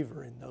the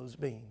flavor in those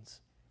beans.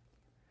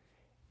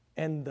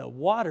 And the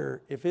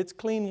water, if it's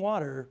clean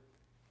water,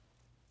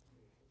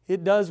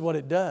 it does what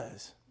it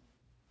does.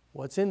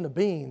 What's in the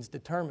beans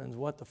determines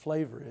what the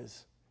flavor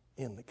is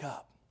in the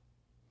cup.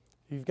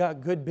 If you've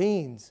got good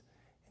beans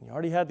and you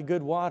already had the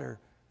good water,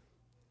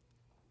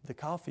 the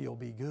coffee will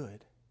be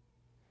good.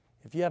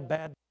 If you have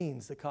bad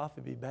beans, the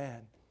coffee will be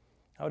bad.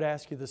 I would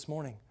ask you this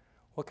morning,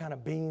 what kind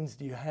of beans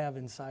do you have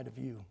inside of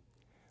you?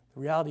 The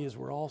reality is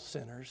we're all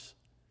sinners.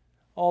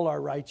 All our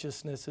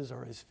righteousnesses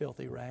are as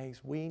filthy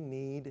rags. We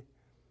need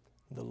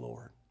the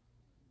Lord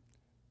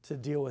to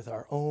deal with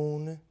our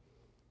own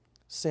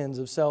sins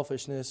of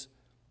selfishness.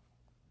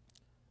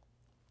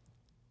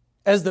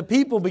 As the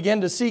people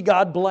began to see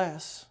God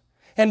bless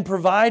and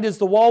provide as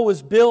the wall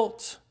was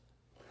built,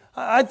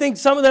 I think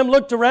some of them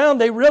looked around.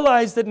 They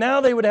realized that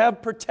now they would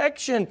have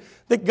protection,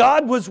 that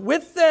God was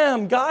with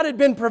them. God had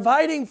been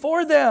providing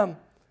for them.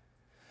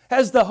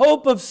 As the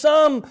hope of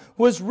some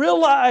was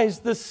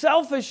realized, the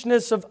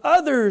selfishness of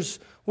others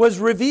was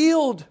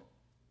revealed.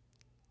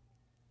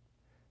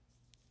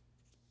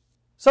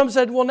 Some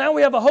said, well, now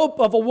we have a hope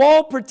of a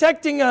wall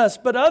protecting us.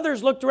 But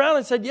others looked around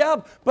and said, yeah,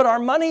 but our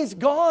money's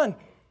gone.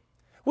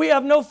 We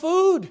have no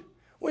food.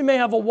 We may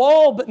have a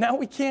wall, but now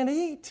we can't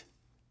eat.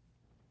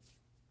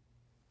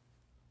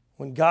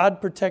 when God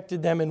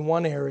protected them in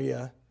one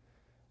area,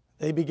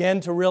 they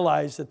began to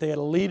realize that they had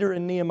a leader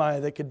in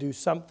Nehemiah that could do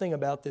something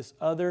about this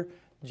other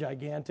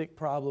gigantic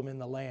problem in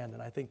the land.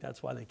 And I think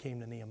that's why they came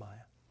to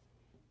Nehemiah.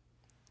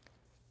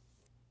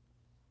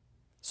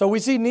 So we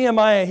see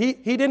Nehemiah, he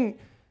didn't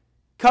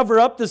cover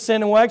up the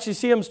sin, and we'll actually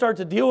see him start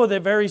to deal with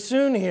it very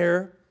soon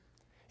here.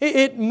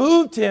 It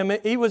moved him.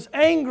 He was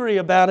angry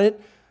about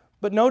it.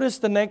 But notice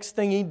the next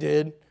thing he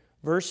did,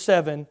 verse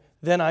 7,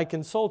 then I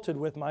consulted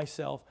with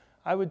myself.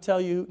 I would tell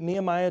you,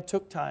 Nehemiah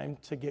took time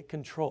to get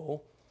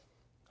control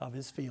of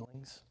his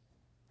feelings.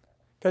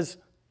 Because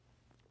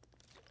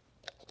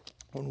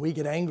when we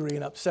get angry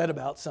and upset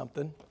about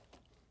something,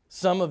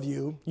 some of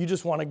you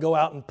just want to go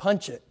out and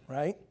punch it,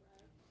 right?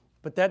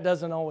 But that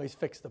doesn't always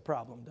fix the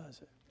problem, does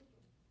it?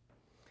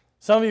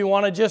 Some of you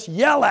want to just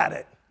yell at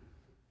it,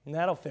 and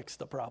that'll fix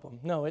the problem.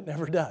 No, it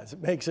never does.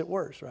 It makes it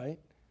worse, right?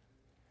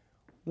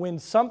 When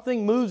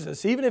something moves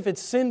us, even if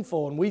it's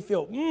sinful, and we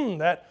feel,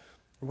 that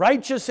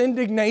righteous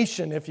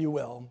indignation, if you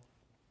will,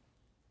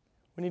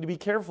 we need to be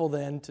careful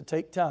then to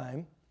take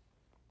time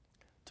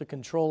to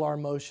control our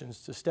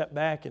emotions, to step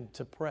back and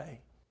to pray.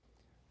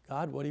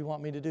 God, what do you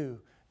want me to do?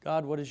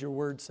 God, what does your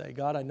word say?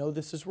 God, I know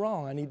this is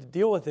wrong. I need to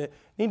deal with it.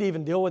 I need to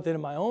even deal with it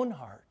in my own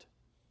heart.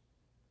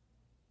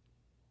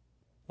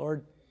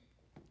 Lord,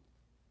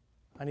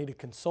 I need to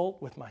consult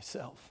with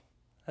myself.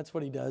 That's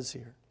what he does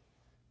here.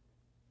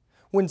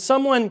 When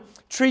someone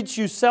treats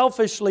you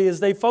selfishly as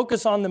they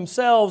focus on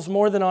themselves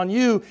more than on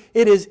you,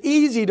 it is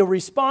easy to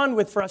respond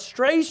with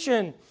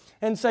frustration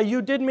and say,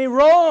 you did me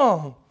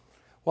wrong.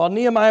 While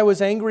Nehemiah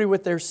was angry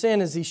with their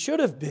sin as he should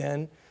have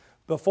been,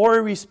 before he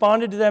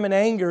responded to them in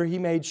anger, he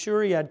made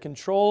sure he had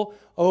control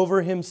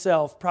over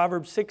himself.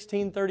 Proverbs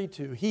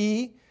 16:32,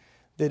 he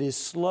that is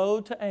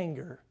slow to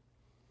anger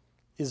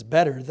is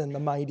better than the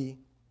mighty,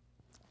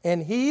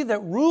 and he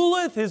that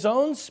ruleth his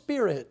own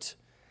spirit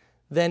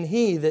than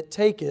he that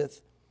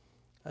taketh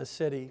a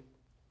city.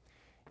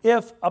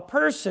 If a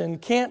person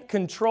can't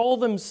control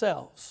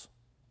themselves,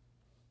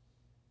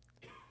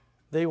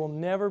 they will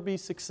never be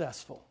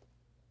successful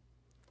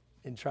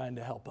in trying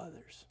to help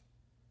others.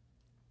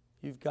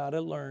 You've got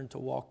to learn to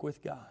walk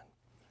with God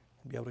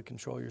and be able to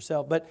control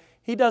yourself. But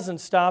he doesn't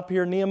stop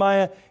here.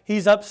 Nehemiah,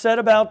 he's upset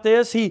about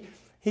this. He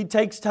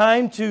takes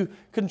time to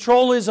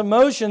control his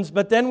emotions,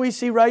 but then we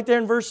see right there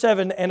in verse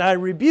 7, and I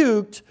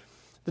rebuked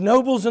the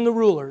nobles and the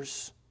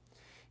rulers.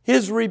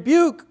 His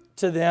rebuke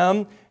to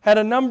them had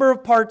a number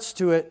of parts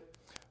to it.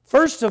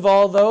 First of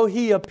all, though,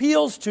 he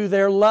appeals to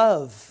their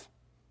love.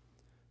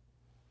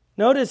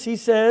 Notice he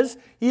says,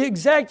 he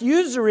exact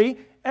usury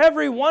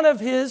every one of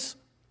his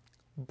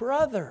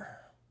brother.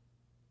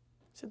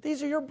 He said,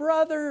 these are your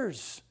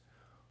brothers.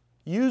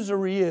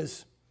 Usury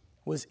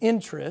was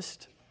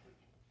interest,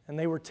 and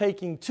they were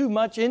taking too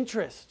much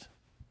interest.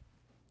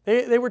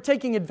 They were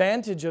taking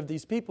advantage of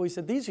these people. He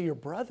said, these are your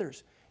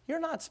brothers. You're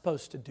not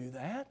supposed to do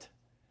that.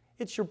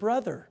 It's your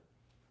brother.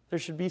 There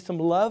should be some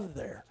love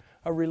there,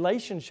 a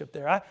relationship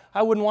there.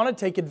 I wouldn't want to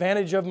take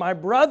advantage of my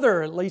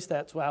brother. At least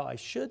that's how I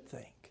should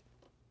think.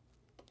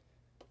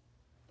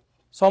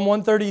 Psalm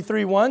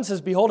 133:1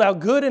 says, behold how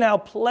good and how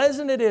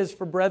pleasant it is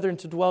for brethren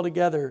to dwell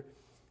together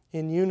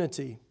in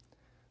unity.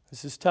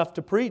 This is tough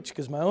to preach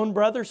because my own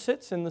brother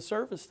sits in the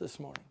service this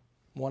morning,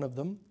 one of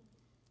them,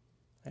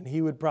 and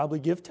he would probably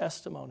give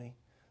testimony.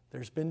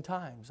 There's been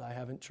times I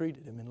haven't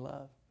treated him in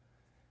love,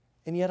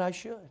 and yet I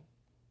should.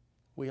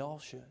 We all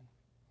should.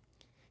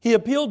 He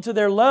appealed to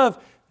their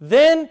love.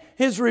 Then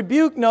his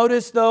rebuke,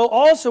 notice though,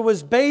 also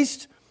was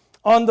based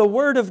on the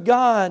Word of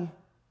God.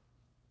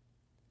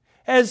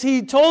 As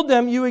he told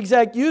them, you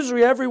exact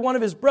usury every one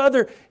of his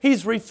brother,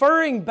 he's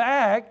referring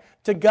back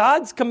to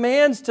God's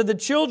commands to the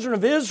children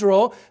of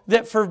Israel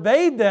that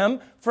forbade them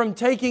from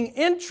taking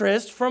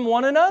interest from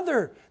one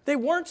another. They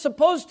weren't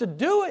supposed to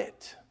do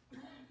it.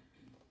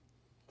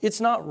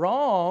 It's not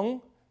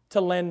wrong to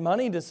lend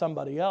money to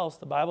somebody else.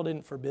 The Bible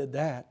didn't forbid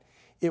that.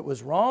 It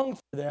was wrong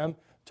for them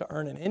to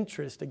earn an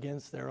interest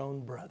against their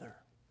own brother.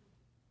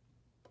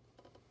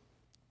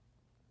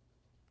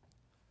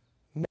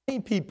 Many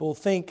people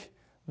think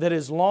that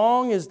as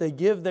long as they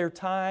give their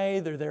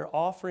tithe or their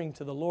offering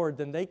to the Lord,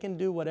 then they can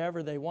do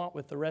whatever they want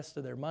with the rest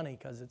of their money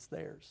because it's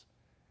theirs.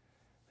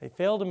 They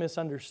fail to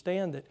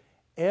misunderstand that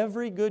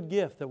every good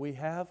gift that we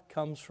have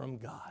comes from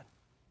God.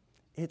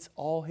 It's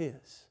all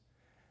His.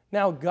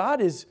 Now, God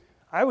is,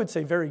 I would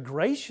say, very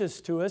gracious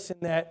to us in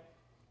that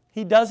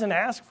He doesn't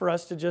ask for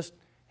us to just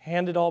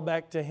hand it all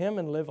back to Him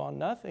and live on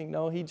nothing.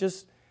 No,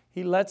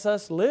 He lets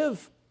us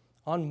live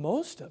on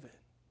most of it.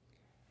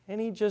 And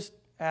He just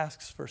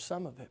asks for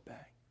some of it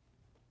back.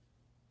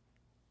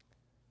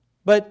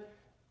 But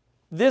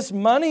this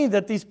money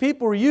that these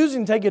people were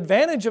using to take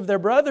advantage of their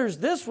brothers,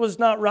 this was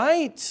not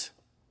right.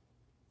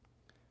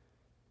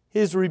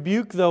 His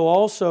rebuke, though,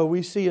 also,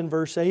 we see in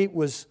verse 8,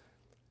 was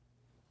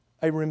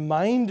a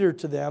reminder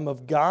to them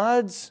of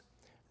God's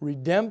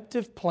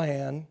redemptive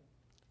plan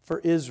for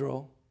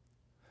Israel.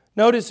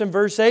 Notice in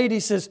verse 8,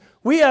 he says,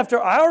 we after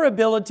our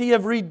ability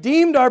have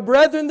redeemed our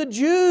brethren the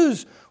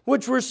Jews,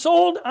 which were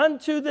sold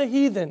unto the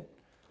heathen.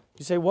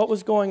 You say, what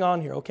was going on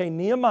here? Okay,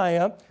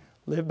 Nehemiah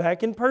lived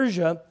back in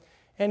Persia,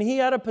 and he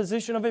had a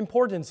position of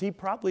importance. He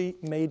probably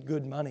made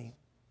good money.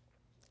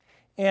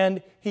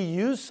 And he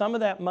used some of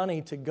that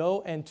money to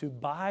go and to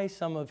buy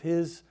some of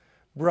his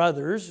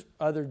brothers,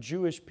 other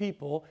Jewish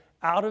people,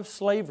 out of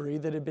slavery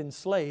that had been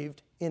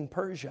enslaved in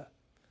Persia.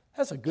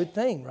 That's a good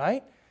thing,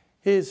 right?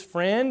 His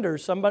friend or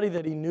somebody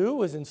that he knew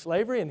was in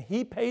slavery, and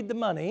he paid the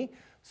money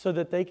so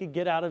that they could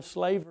get out of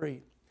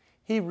slavery.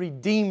 He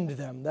redeemed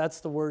them. That's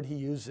the word he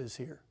uses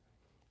here.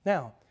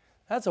 Now,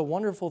 that's a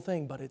wonderful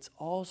thing, but it's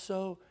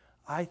also,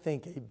 I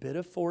think, a bit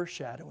of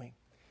foreshadowing.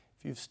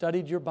 If you've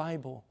studied your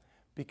Bible,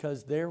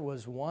 because there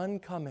was one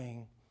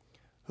coming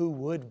who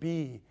would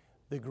be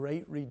the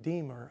great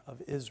Redeemer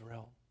of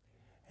Israel.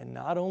 And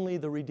not only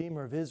the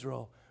Redeemer of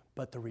Israel,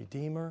 but the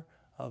Redeemer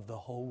of the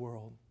whole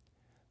world.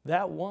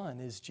 That one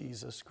is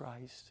Jesus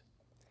Christ.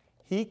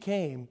 He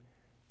came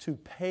to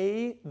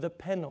pay the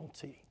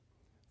penalty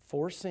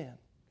for sin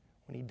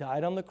when He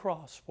died on the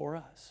cross for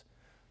us,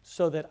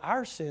 so that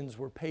our sins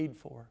were paid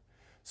for.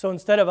 So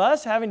instead of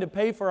us having to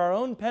pay for our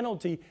own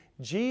penalty,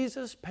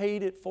 Jesus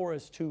paid it for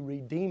us to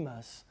redeem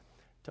us,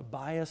 to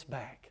buy us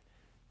back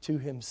to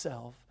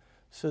Himself,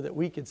 so that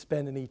we could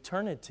spend an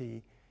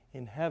eternity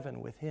in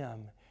heaven with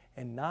Him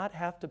and not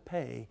have to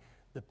pay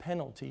the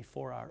penalty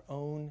for our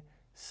own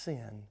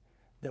sin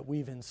that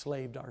we've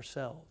enslaved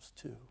ourselves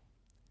to.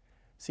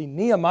 See,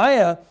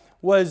 Nehemiah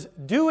was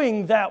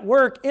doing that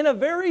work in a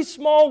very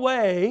small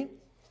way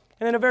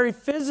and in a very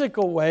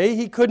physical way.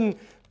 He couldn't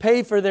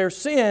pay for their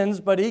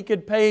sins, but he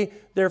could pay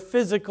their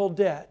physical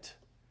debt.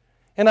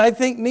 And I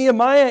think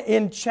Nehemiah,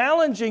 in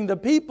challenging the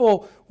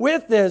people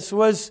with this,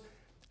 was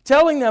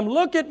telling them,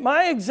 look at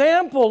my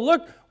example.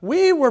 Look,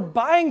 we were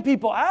buying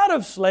people out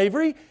of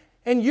slavery,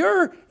 and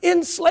you're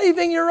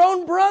enslaving your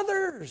own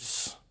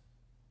brothers.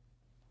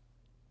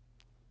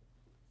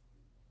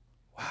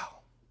 Wow.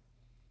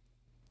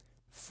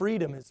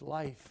 Freedom is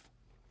life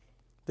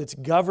that's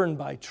governed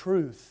by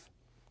truth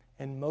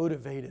and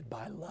motivated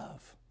by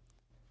love.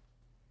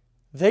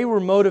 They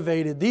were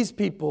motivated, these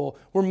people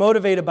were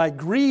motivated by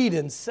greed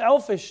and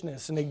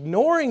selfishness and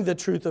ignoring the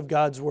truth of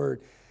God's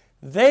Word.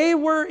 They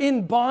were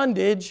in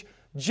bondage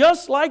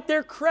just like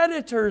their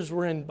creditors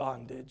were in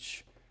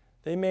bondage.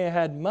 They may have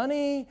had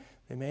money,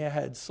 they may have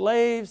had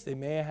slaves, they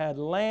may have had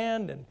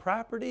land and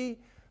property,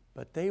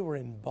 but they were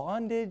in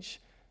bondage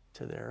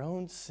to their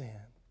own sin.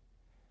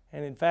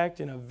 And in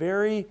fact, in a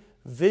very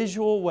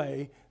visual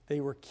way, they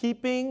were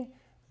keeping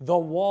the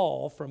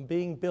wall from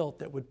being built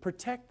that would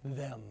protect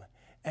them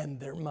and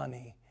their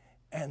money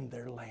and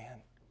their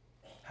land.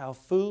 How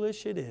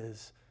foolish it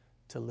is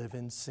to live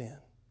in sin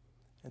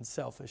and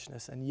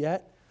selfishness. And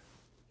yet,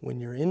 when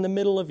you're in the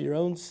middle of your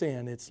own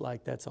sin, it's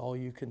like that's all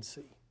you can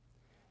see. You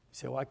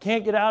say, well, I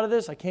can't get out of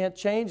this. I can't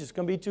change. It's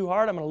going to be too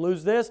hard. I'm going to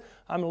lose this.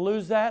 I'm going to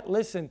lose that.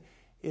 Listen,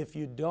 if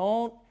you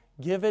don't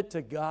give it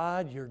to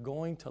God, you're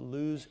going to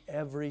lose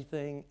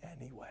everything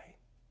anyway.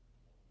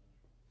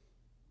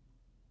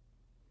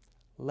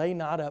 Lay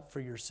not up for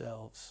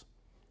yourselves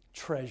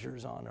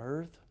treasures on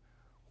earth,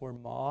 where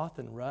moth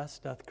and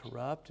rust doth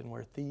corrupt, and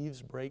where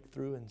thieves break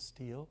through and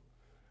steal.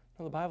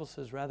 No, the Bible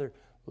says rather,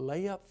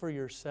 lay up for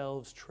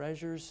yourselves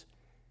treasures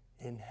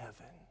in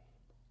heaven.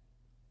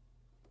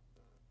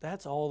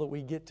 That's all that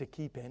we get to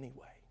keep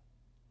anyway,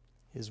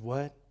 is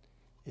what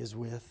is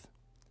with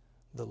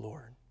the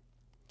Lord.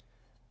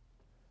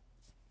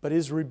 But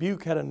his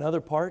rebuke had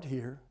another part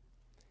here.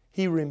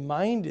 He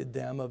reminded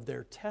them of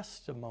their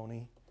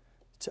testimony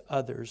to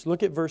others.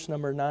 Look at verse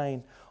number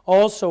 9.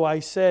 Also I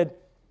said,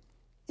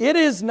 it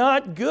is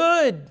not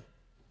good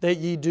that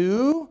ye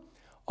do.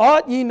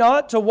 Ought ye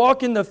not to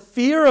walk in the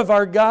fear of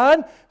our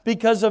God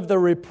because of the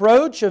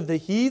reproach of the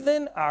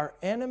heathen, our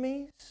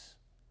enemies?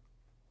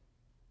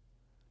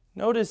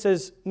 Notice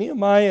as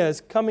Nehemiah is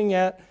coming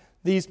at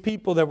these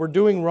people that were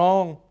doing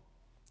wrong,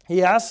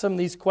 he asks them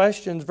these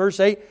questions. Verse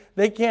 8,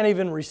 they can't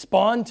even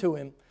respond to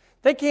him.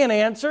 They can't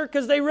answer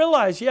because they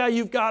realize, yeah,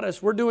 you've got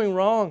us. We're doing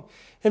wrong.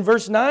 In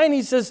verse 9,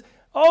 he says,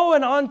 oh,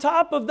 and on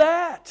top of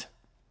that,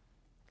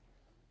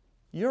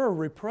 you're a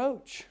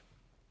reproach.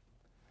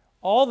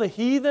 All the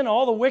heathen,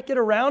 all the wicked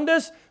around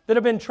us that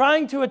have been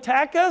trying to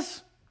attack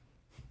us,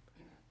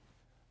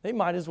 they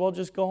might as well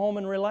just go home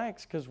and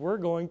relax because we're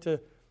going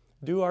to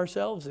do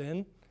ourselves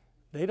in.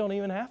 They don't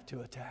even have to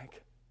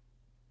attack.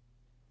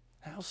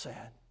 How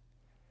sad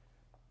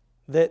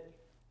that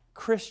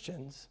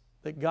Christians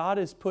that God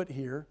has put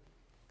here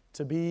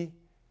to be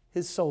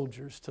His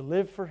soldiers, to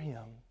live for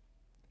Him,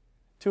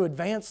 to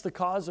advance the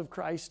cause of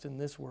Christ in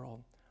this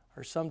world,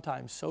 are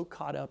sometimes so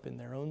caught up in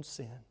their own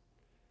sin,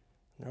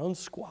 their own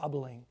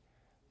squabbling,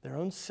 their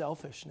own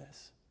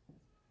selfishness,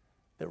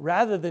 that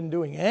rather than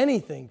doing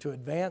anything to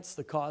advance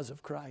the cause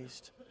of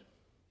Christ,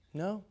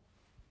 no,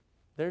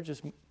 they're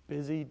just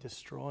busy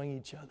destroying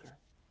each other.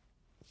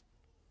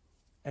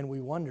 And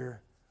we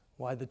wonder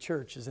why the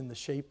church is in the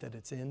shape that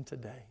it's in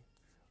today.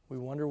 We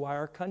wonder why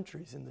our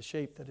country's in the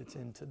shape that it's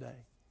in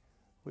today.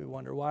 We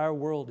wonder why our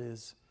world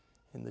is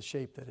in the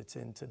shape that it's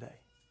in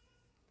today.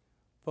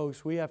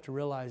 Folks, we have to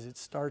realize it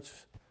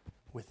starts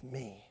with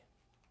me.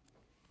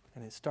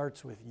 And it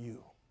starts with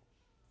you.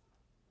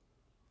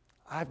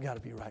 I've got to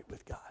be right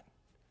with God.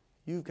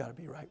 You've got to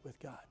be right with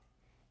God.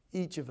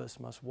 Each of us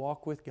must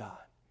walk with God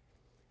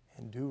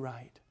and do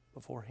right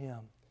before Him.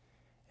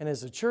 And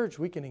as a church,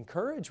 we can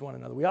encourage one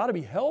another. We ought to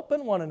be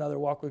helping one another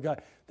walk with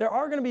God. There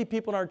are going to be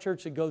people in our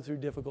church that go through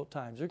difficult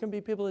times. There can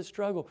be people that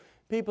struggle,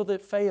 people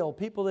that fail,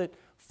 people that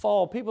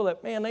fall, people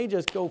that, man, they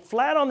just go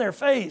flat on their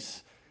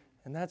face.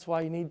 And that's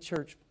why you need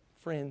church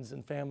friends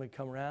and family to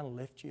come around and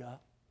lift you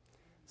up.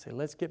 Say,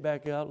 let's get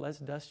back up, let's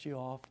dust you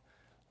off,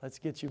 let's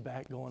get you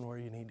back going where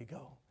you need to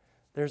go.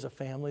 There's a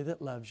family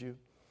that loves you.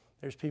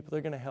 There's people that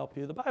are going to help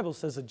you. The Bible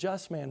says a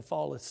just man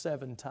falleth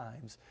 7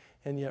 times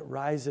and yet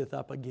riseth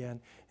up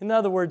again. In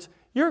other words,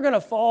 you're going to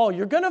fall.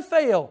 You're going to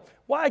fail.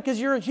 Why? Because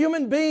you're a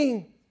human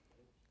being.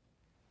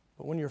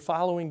 But when you're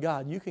following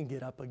God, you can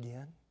get up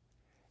again.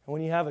 And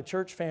when you have a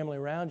church family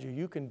around you,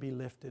 you can be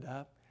lifted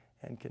up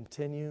and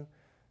continue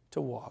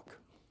to walk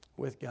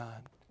with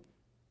God.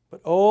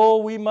 But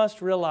we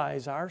must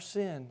realize our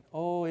sin.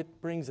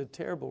 It brings a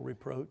terrible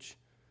reproach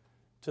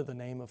to the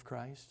name of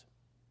Christ.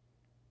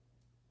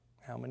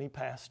 How many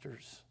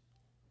pastors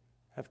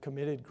have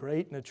committed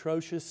great and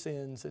atrocious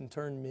sins and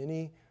turned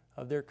many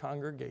of their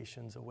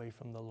congregations away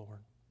from the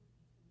Lord?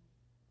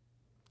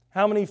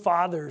 How many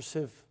fathers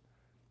have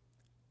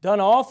done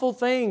awful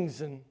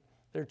things and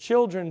their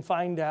children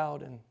find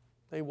out and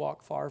they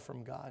walk far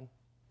from God?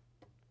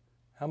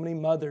 How many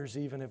mothers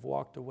even have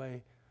walked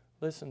away?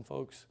 Listen,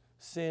 folks,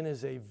 sin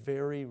is a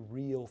very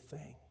real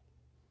thing.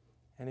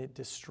 And it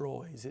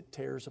destroys, it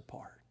tears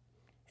apart,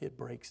 it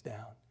breaks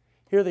down.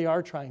 Here they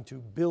are trying to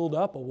build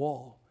up a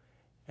wall,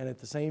 and at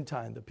the same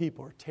time, the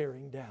people are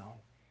tearing down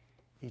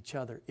each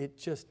other. It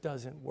just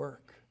doesn't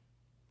work.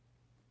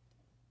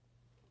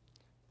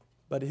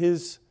 But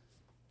his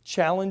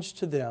challenge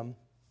to them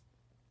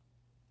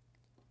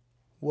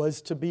was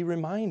to be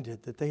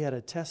reminded that they had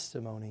a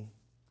testimony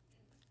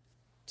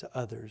to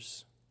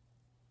others.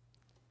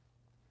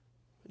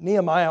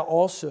 Nehemiah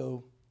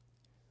also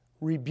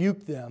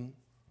rebuked them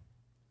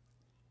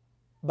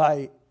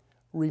by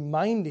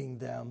reminding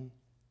them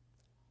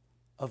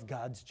of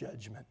God's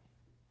judgment.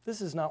 This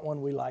is not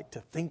one we like to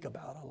think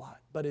about a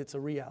lot, but it's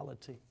a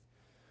reality.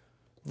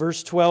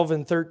 Verse 12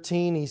 and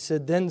 13, he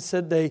said, Then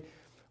said they,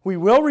 We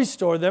will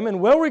restore them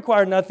and will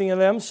require nothing of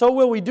them, so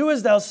will we do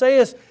as thou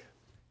sayest.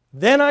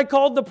 Then I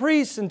called the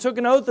priests and took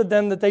an oath of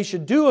them that they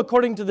should do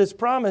according to this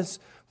promise.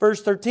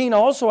 Verse 13,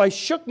 Also I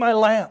shook my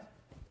lamp,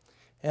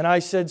 and I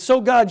said, So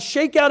God,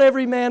 shake out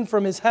every man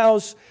from his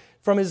house,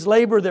 from his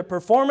labor that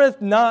performeth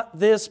not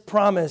this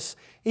promise.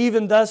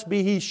 Even thus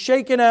be he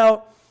shaken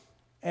out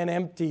and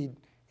emptied.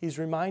 He's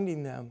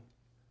reminding them,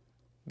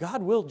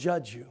 God will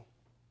judge you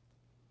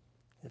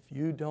if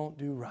you don't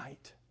do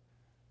right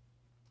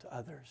to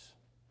others.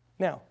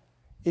 Now,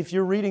 if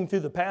you're reading through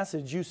the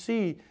passage, you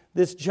see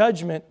this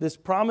judgment, this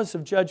promise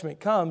of judgment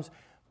comes,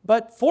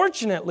 but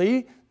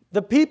fortunately,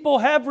 the people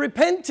have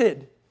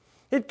repented.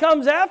 It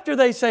comes after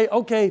they say,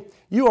 okay,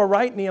 you are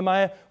right,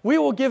 Nehemiah. We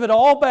will give it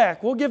all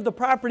back. We'll give the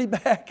property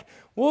back.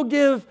 We'll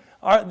give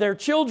their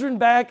children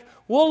back.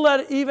 We'll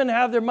let even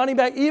have their money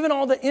back. Even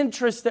all the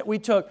interest that we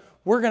took,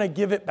 we're going to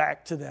give it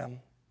back to them.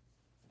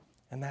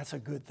 And that's a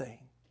good thing.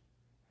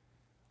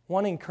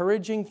 One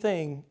encouraging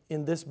thing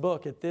in this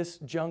book at this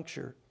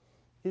juncture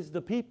is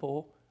the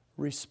people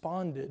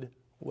responded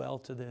well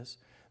to this.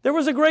 There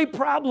was a great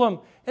problem,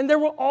 and there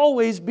will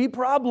always be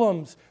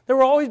problems. There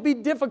will always be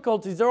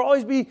difficulties. There will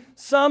always be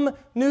some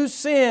new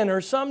sin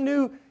or some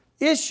new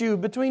issue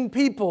between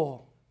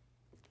people.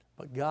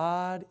 But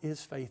God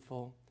is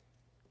faithful.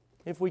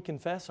 If we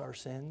confess our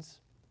sins,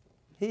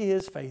 He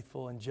is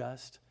faithful and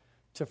just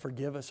to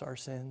forgive us our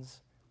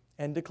sins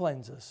and to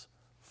cleanse us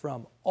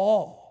from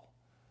all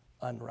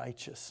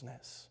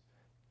unrighteousness.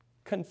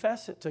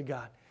 Confess it to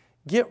God.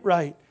 Get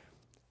right.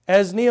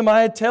 As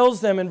Nehemiah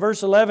tells them in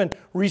verse 11,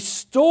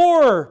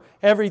 restore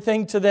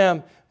everything to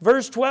them.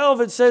 Verse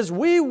 12, it says,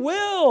 we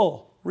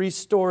will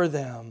restore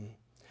them.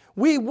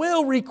 We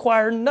will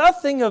require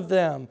nothing of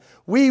them.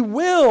 We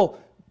will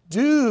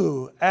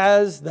do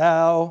as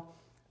thou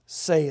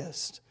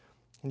sayest.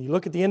 And you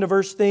look at the end of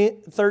verse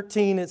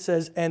 13, it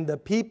says, and the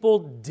people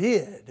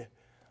did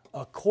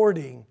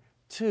according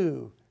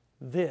to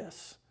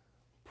this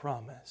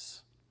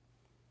promise.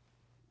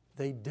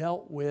 They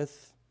dealt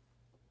with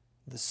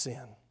the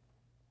sin.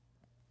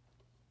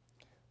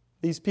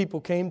 These people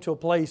came to a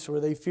place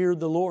where they feared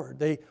the Lord.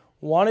 They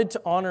wanted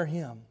to honor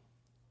Him.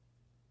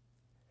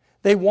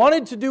 They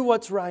wanted to do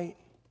what's right.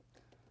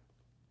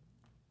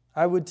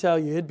 I would tell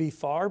you, it'd be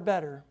far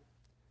better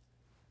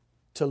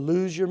to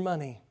lose your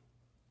money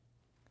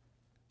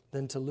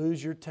than to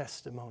lose your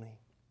testimony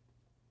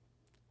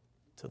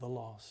to the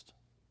lost.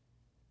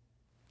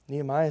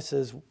 Nehemiah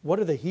says, what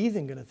are the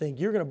heathen going to think?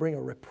 You're going to bring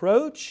a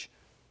reproach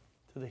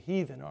to the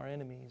heathen, our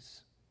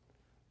enemies.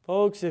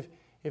 Folks, if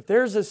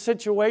there's a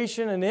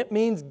situation and it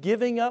means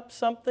giving up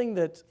something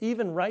that's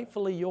even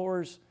rightfully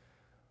yours,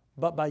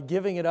 but by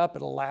giving it up,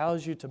 it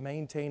allows you to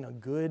maintain a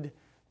good,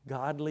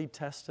 godly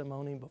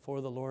testimony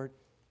before the Lord,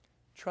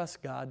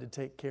 trust God to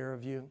take care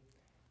of you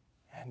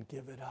and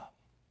give it up.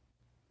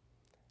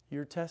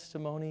 Your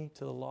testimony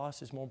to the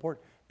lost is more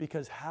important,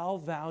 because how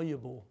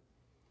valuable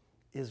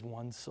is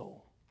one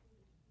soul?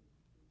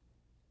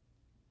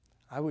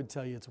 I would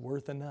tell you it's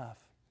worth enough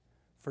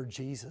for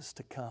Jesus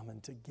to come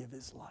and to give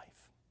His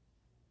life.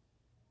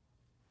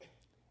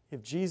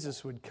 If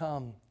Jesus would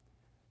come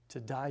to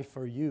die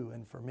for you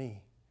and for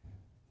me,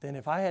 then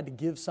if I had to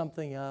give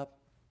something up,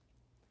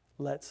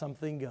 let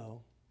something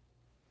go,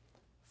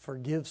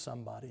 forgive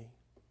somebody,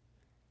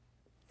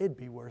 it'd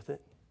be worth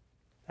it.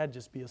 That'd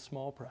just be a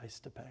small price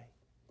to pay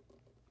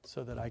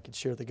so that I could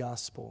share the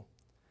gospel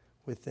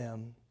with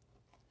them.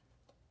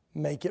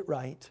 Make it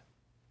right.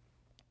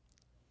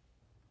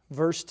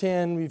 Verse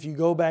 10, if you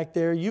go back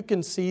there, you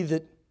can see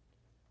that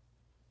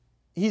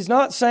he's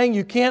not saying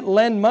you can't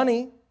lend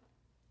money.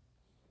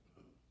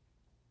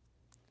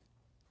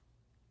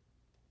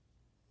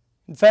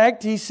 In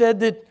fact, he said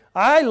that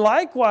I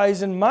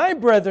likewise and my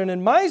brethren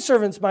and my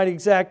servants might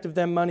exact of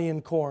them money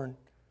and corn.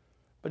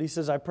 But he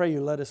says, I pray you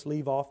let us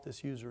leave off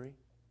this usury.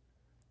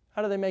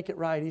 How do they make it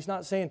right? He's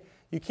not saying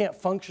you can't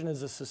function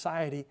as a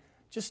society.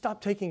 Just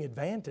stop taking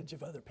advantage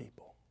of other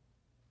people.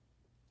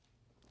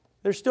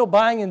 There's still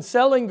buying and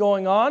selling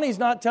going on. He's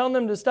not telling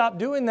them to stop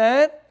doing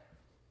that.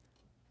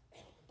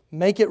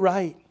 Make it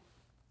right.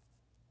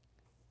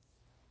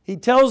 He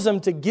tells them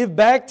to give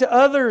back to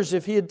others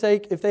if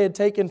they had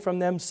taken from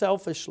them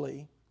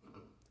selfishly.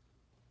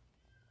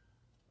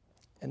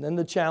 And then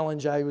the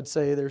challenge, I would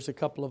say, there's a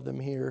couple of them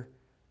here.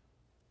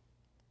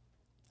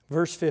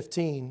 Verse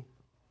 15,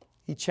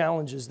 he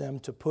challenges them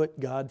to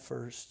put God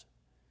first.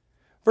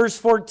 Verse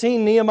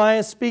 14,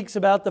 Nehemiah speaks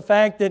about the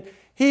fact that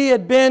he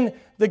had been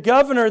the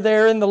governor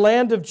there in the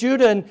land of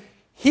Judah, and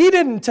he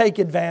didn't take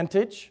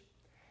advantage.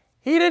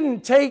 He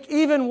didn't take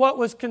even what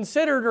was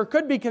considered or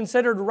could be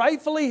considered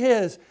rightfully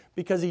his,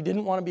 because he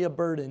didn't want to be a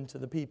burden to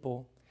the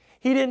people.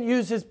 He didn't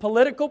use his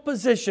political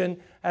position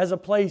as a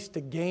place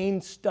to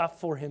gain stuff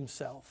for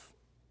himself.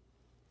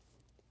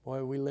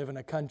 Boy, we live in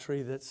a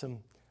country that some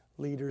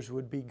leaders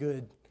would be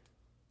good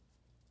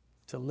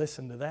to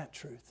listen to that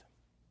truth.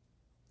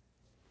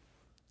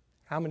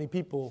 How many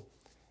people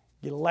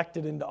get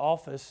elected into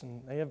office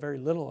and they have very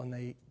little and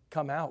they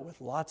come out with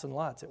lots and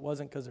lots? It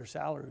wasn't because their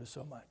salary was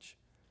so much.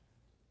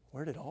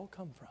 Where did it all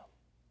come from?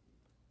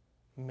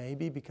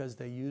 Maybe because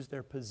they used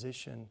their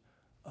position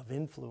of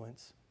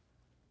influence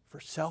for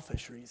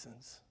selfish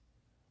reasons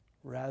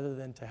rather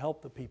than to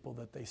help the people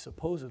that they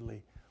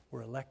supposedly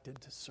were elected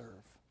to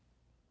serve.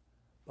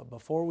 But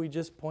before we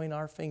just point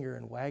our finger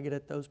and wag it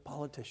at those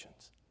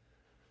politicians,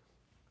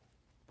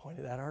 point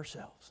it at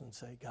ourselves and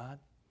say, God,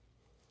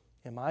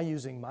 am I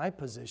using my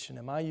position?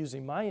 Am I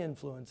using my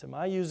influence? Am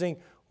I using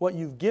what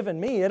you've given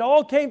me? It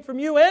all came from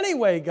you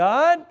anyway,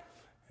 God.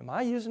 Am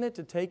I using it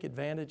to take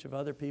advantage of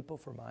other people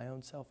for my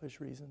own selfish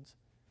reasons?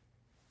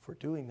 If we're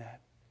doing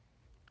that,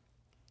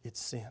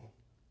 it's sin.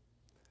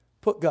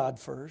 Put God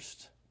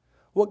first.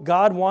 What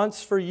God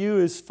wants for you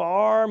is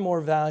far more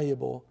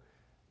valuable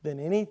than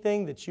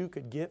anything that you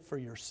could get for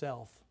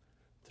yourself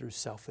through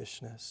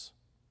selfishness.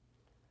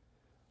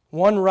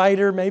 One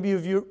writer, many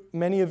of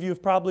you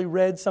have probably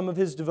read some of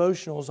his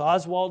devotionals,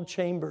 Oswald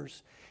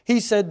Chambers. He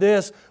said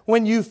this,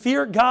 when you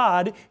fear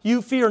God,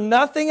 you fear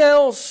nothing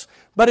else.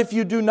 But if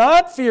you do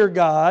not fear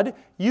God,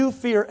 you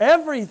fear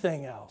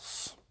everything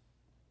else.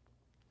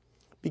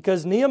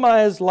 Because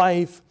Nehemiah's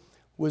life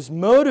was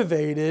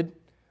motivated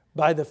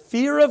by the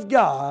fear of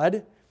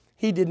God,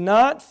 he did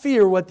not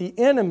fear what the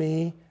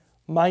enemy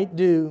might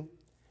do.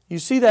 You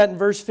see that in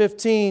verse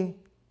 15.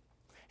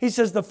 He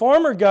says, the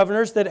former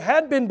governors that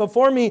had been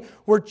before me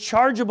were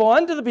chargeable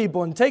unto the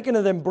people, and taken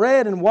of them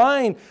bread and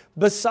wine,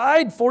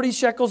 beside 40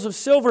 shekels of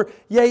silver.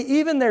 Yea,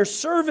 even their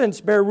servants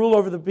bear rule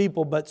over the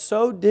people, but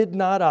so did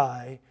not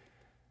I,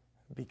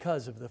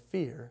 because of the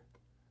fear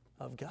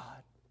of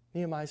God.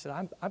 Nehemiah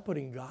said, I'm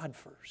putting God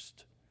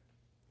first.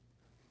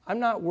 I'm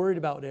not worried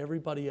about what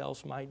everybody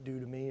else might do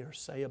to me or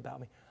say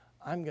about me.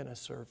 I'm going to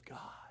serve God.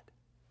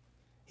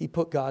 He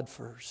put God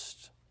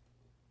first.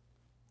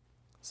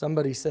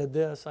 Somebody said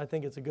this, I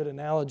think it's a good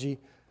analogy.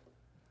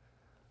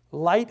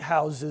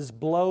 Lighthouses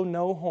blow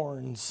no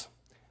horns,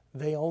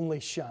 they only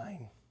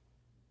shine.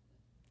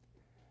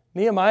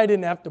 Nehemiah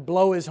didn't have to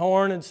blow his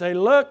horn and say,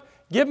 look,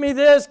 give me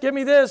this, give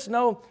me this.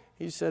 No,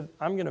 he said,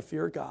 I'm going to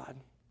fear God.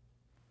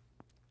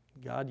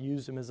 God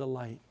used him as a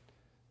light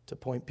to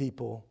point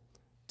people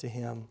to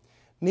him.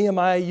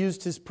 Nehemiah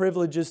used his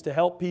privileges to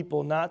help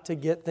people, not to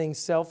get things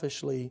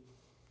selfishly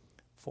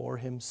for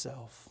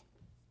himself.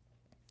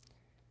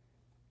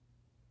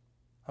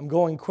 I'm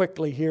going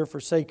quickly here for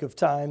sake of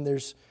time.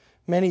 There's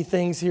many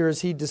things here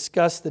as he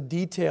discussed the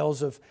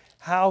details of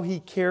how he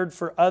cared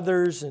for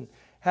others and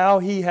how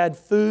he had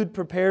food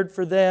prepared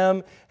for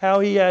them,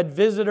 how he had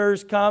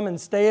visitors come and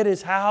stay at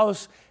his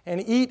house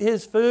and eat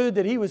his food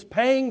that he was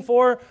paying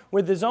for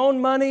with his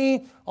own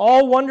money,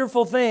 all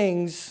wonderful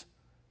things.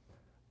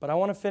 But I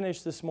want to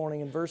finish this morning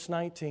in verse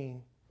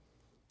 19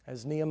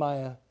 as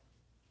Nehemiah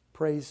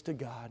prays to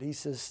God. He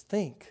says,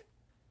 think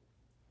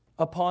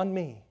upon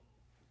me,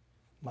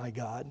 my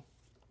God,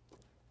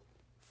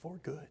 for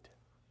good.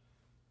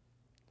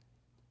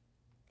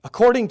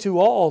 according to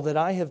all that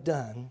I have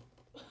done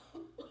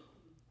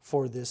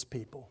for this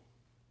people.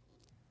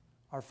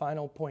 Our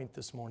final point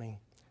this morning,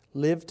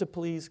 live to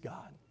please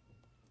God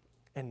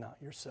and not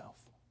yourself.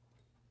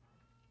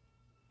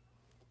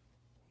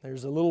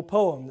 There's a little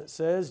poem that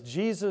says,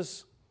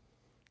 Jesus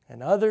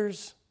and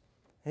others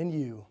and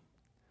you.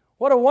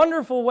 What a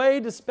wonderful way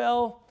to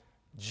spell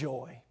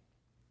joy.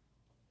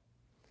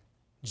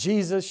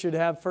 Jesus should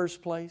have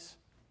first place,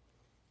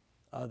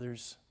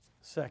 others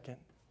second,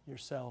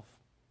 yourself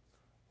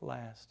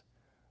last.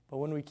 But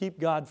when we keep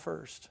God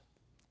first,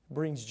 it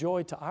brings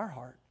joy to our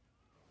heart.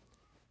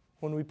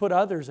 When we put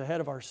others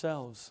ahead of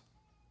ourselves,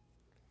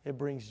 it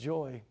brings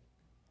joy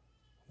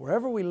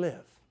wherever we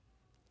live,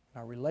 in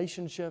our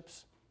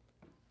relationships,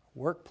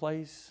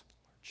 workplace,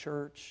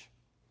 church,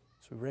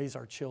 as we raise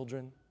our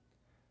children.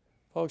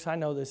 Folks, I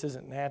know this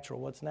isn't natural.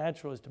 What's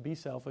natural is to be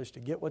selfish, to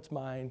get what's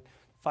mine,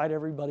 fight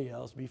everybody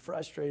else, be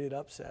frustrated,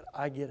 upset.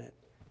 I get it.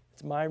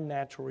 It's my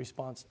natural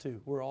response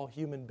too. We're all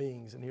human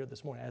beings in here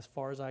this morning, as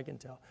far as I can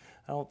tell.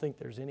 I don't think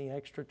there's any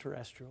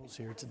extraterrestrials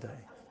here today.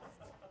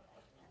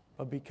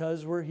 But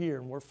because we're here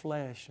and we're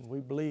flesh and we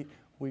believe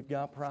we've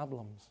got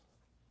problems,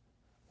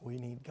 we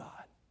need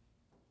God.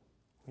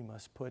 We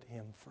must put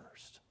Him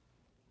first.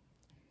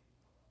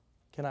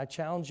 Can I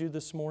challenge you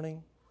this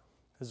morning,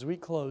 as we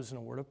close in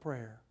a word of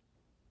prayer,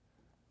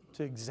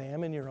 to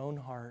examine your own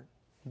heart?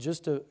 In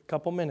just a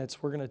couple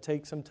minutes, we're going to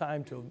take some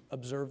time to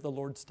observe the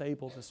Lord's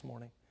table this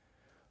morning.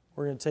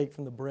 We're going to take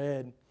from the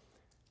bread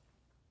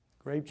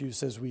grape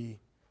juice as we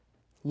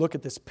look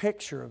at this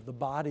picture of the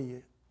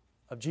body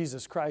of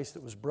Jesus Christ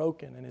that was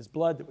broken and His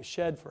blood that was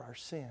shed for our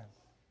sin.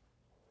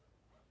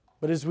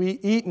 But as we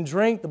eat and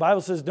drink, the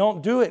Bible says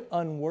don't do it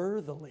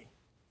unworthily.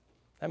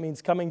 That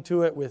means coming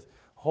to it with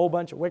a whole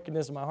bunch of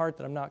wickedness in my heart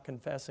that I'm not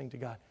confessing to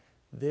God.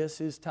 This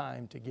is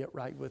time to get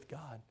right with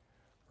God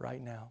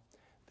right now.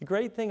 The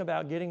great thing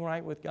about getting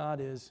right with God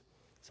is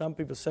some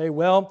people say,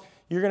 well,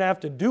 you're going to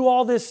have to do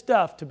all this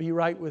stuff to be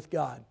right with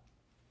God.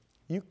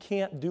 You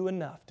can't do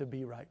enough to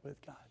be right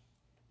with God.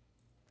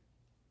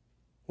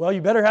 Well,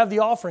 you better have the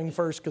offering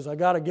first because I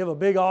got to give a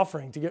big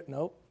offering to get...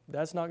 Nope,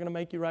 that's not going to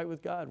make you right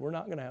with God. We're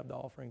not going to have the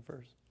offering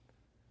first.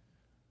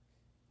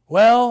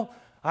 Well,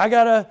 I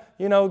got to,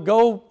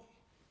 go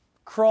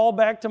crawl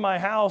back to my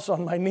house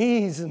on my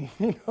knees and,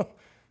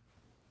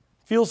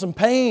 feel some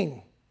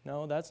pain.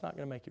 No, that's not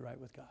going to make you right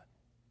with God.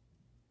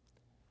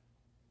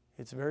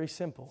 It's very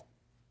simple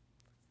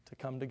to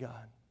come to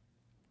God.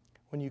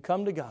 When you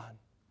come to God,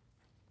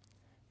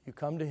 you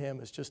come to Him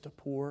as just a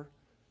poor,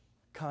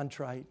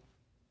 contrite,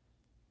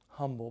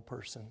 humble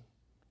person.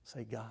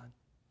 Say, God,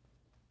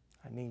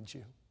 I need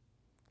you.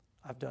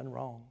 I've done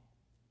wrong.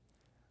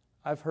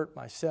 I've hurt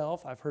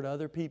myself. I've hurt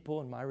other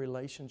people in my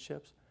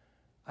relationships.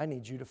 I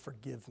need you to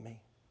forgive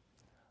me.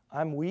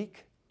 I'm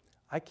weak.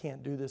 I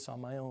can't do this on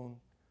my own.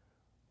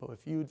 But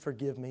if you'd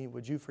forgive me,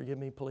 would you forgive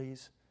me,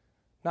 please?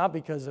 Not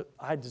because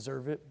I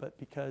deserve it, but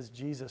because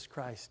Jesus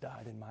Christ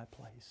died in my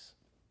place.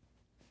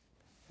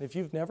 And if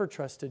you've never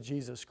trusted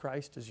Jesus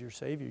Christ as your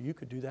Savior, you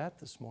could do that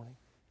this morning.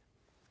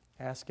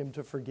 Ask Him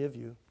to forgive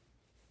you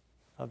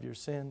of your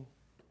sin.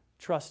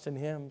 Trust in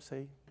Him.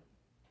 Say,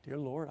 dear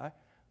Lord,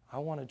 I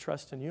want to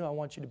trust in you. I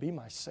want you to be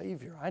my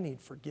Savior. I need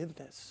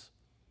forgiveness.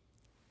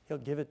 He'll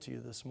give it to you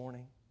this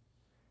morning.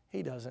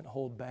 He doesn't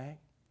hold back.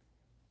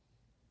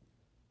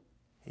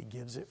 He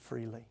gives it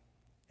freely.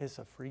 It's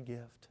a free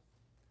gift.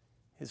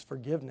 His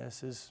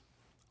forgiveness is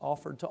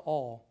offered to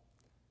all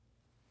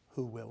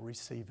who will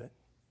receive it.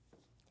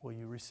 Will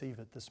you receive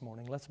it this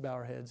morning? Let's bow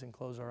our heads and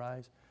close our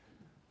eyes.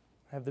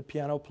 Have the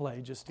piano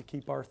play just to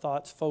keep our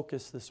thoughts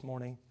focused this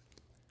morning.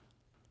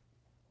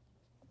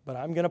 But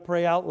I'm going to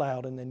pray out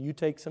loud, and then you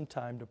take some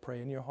time to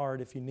pray in your heart.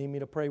 If you need me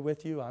to pray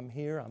with you, I'm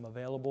here. I'm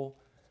available.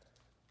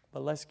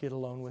 But let's get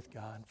alone with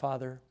God.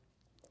 Father,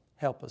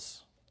 help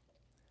us.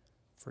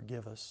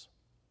 Forgive us.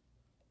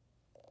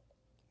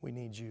 We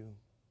need you.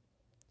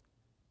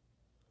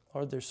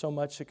 Lord, there's so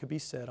much that could be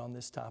said on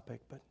this topic,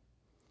 but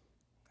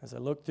as I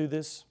look through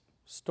this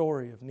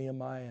story of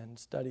Nehemiah and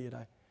study it,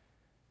 I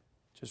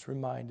just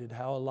reminded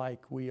how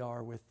alike we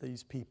are with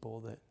these people,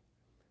 that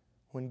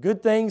when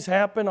good things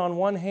happen on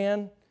one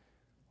hand,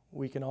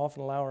 we can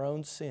often allow our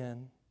own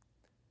sin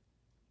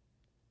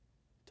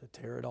to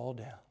tear it all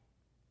down.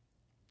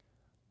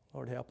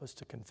 Lord, help us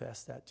to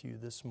confess that to you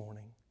this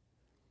morning.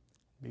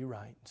 Be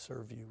right and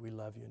serve you. We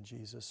love you in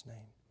Jesus' name.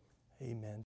 Amen.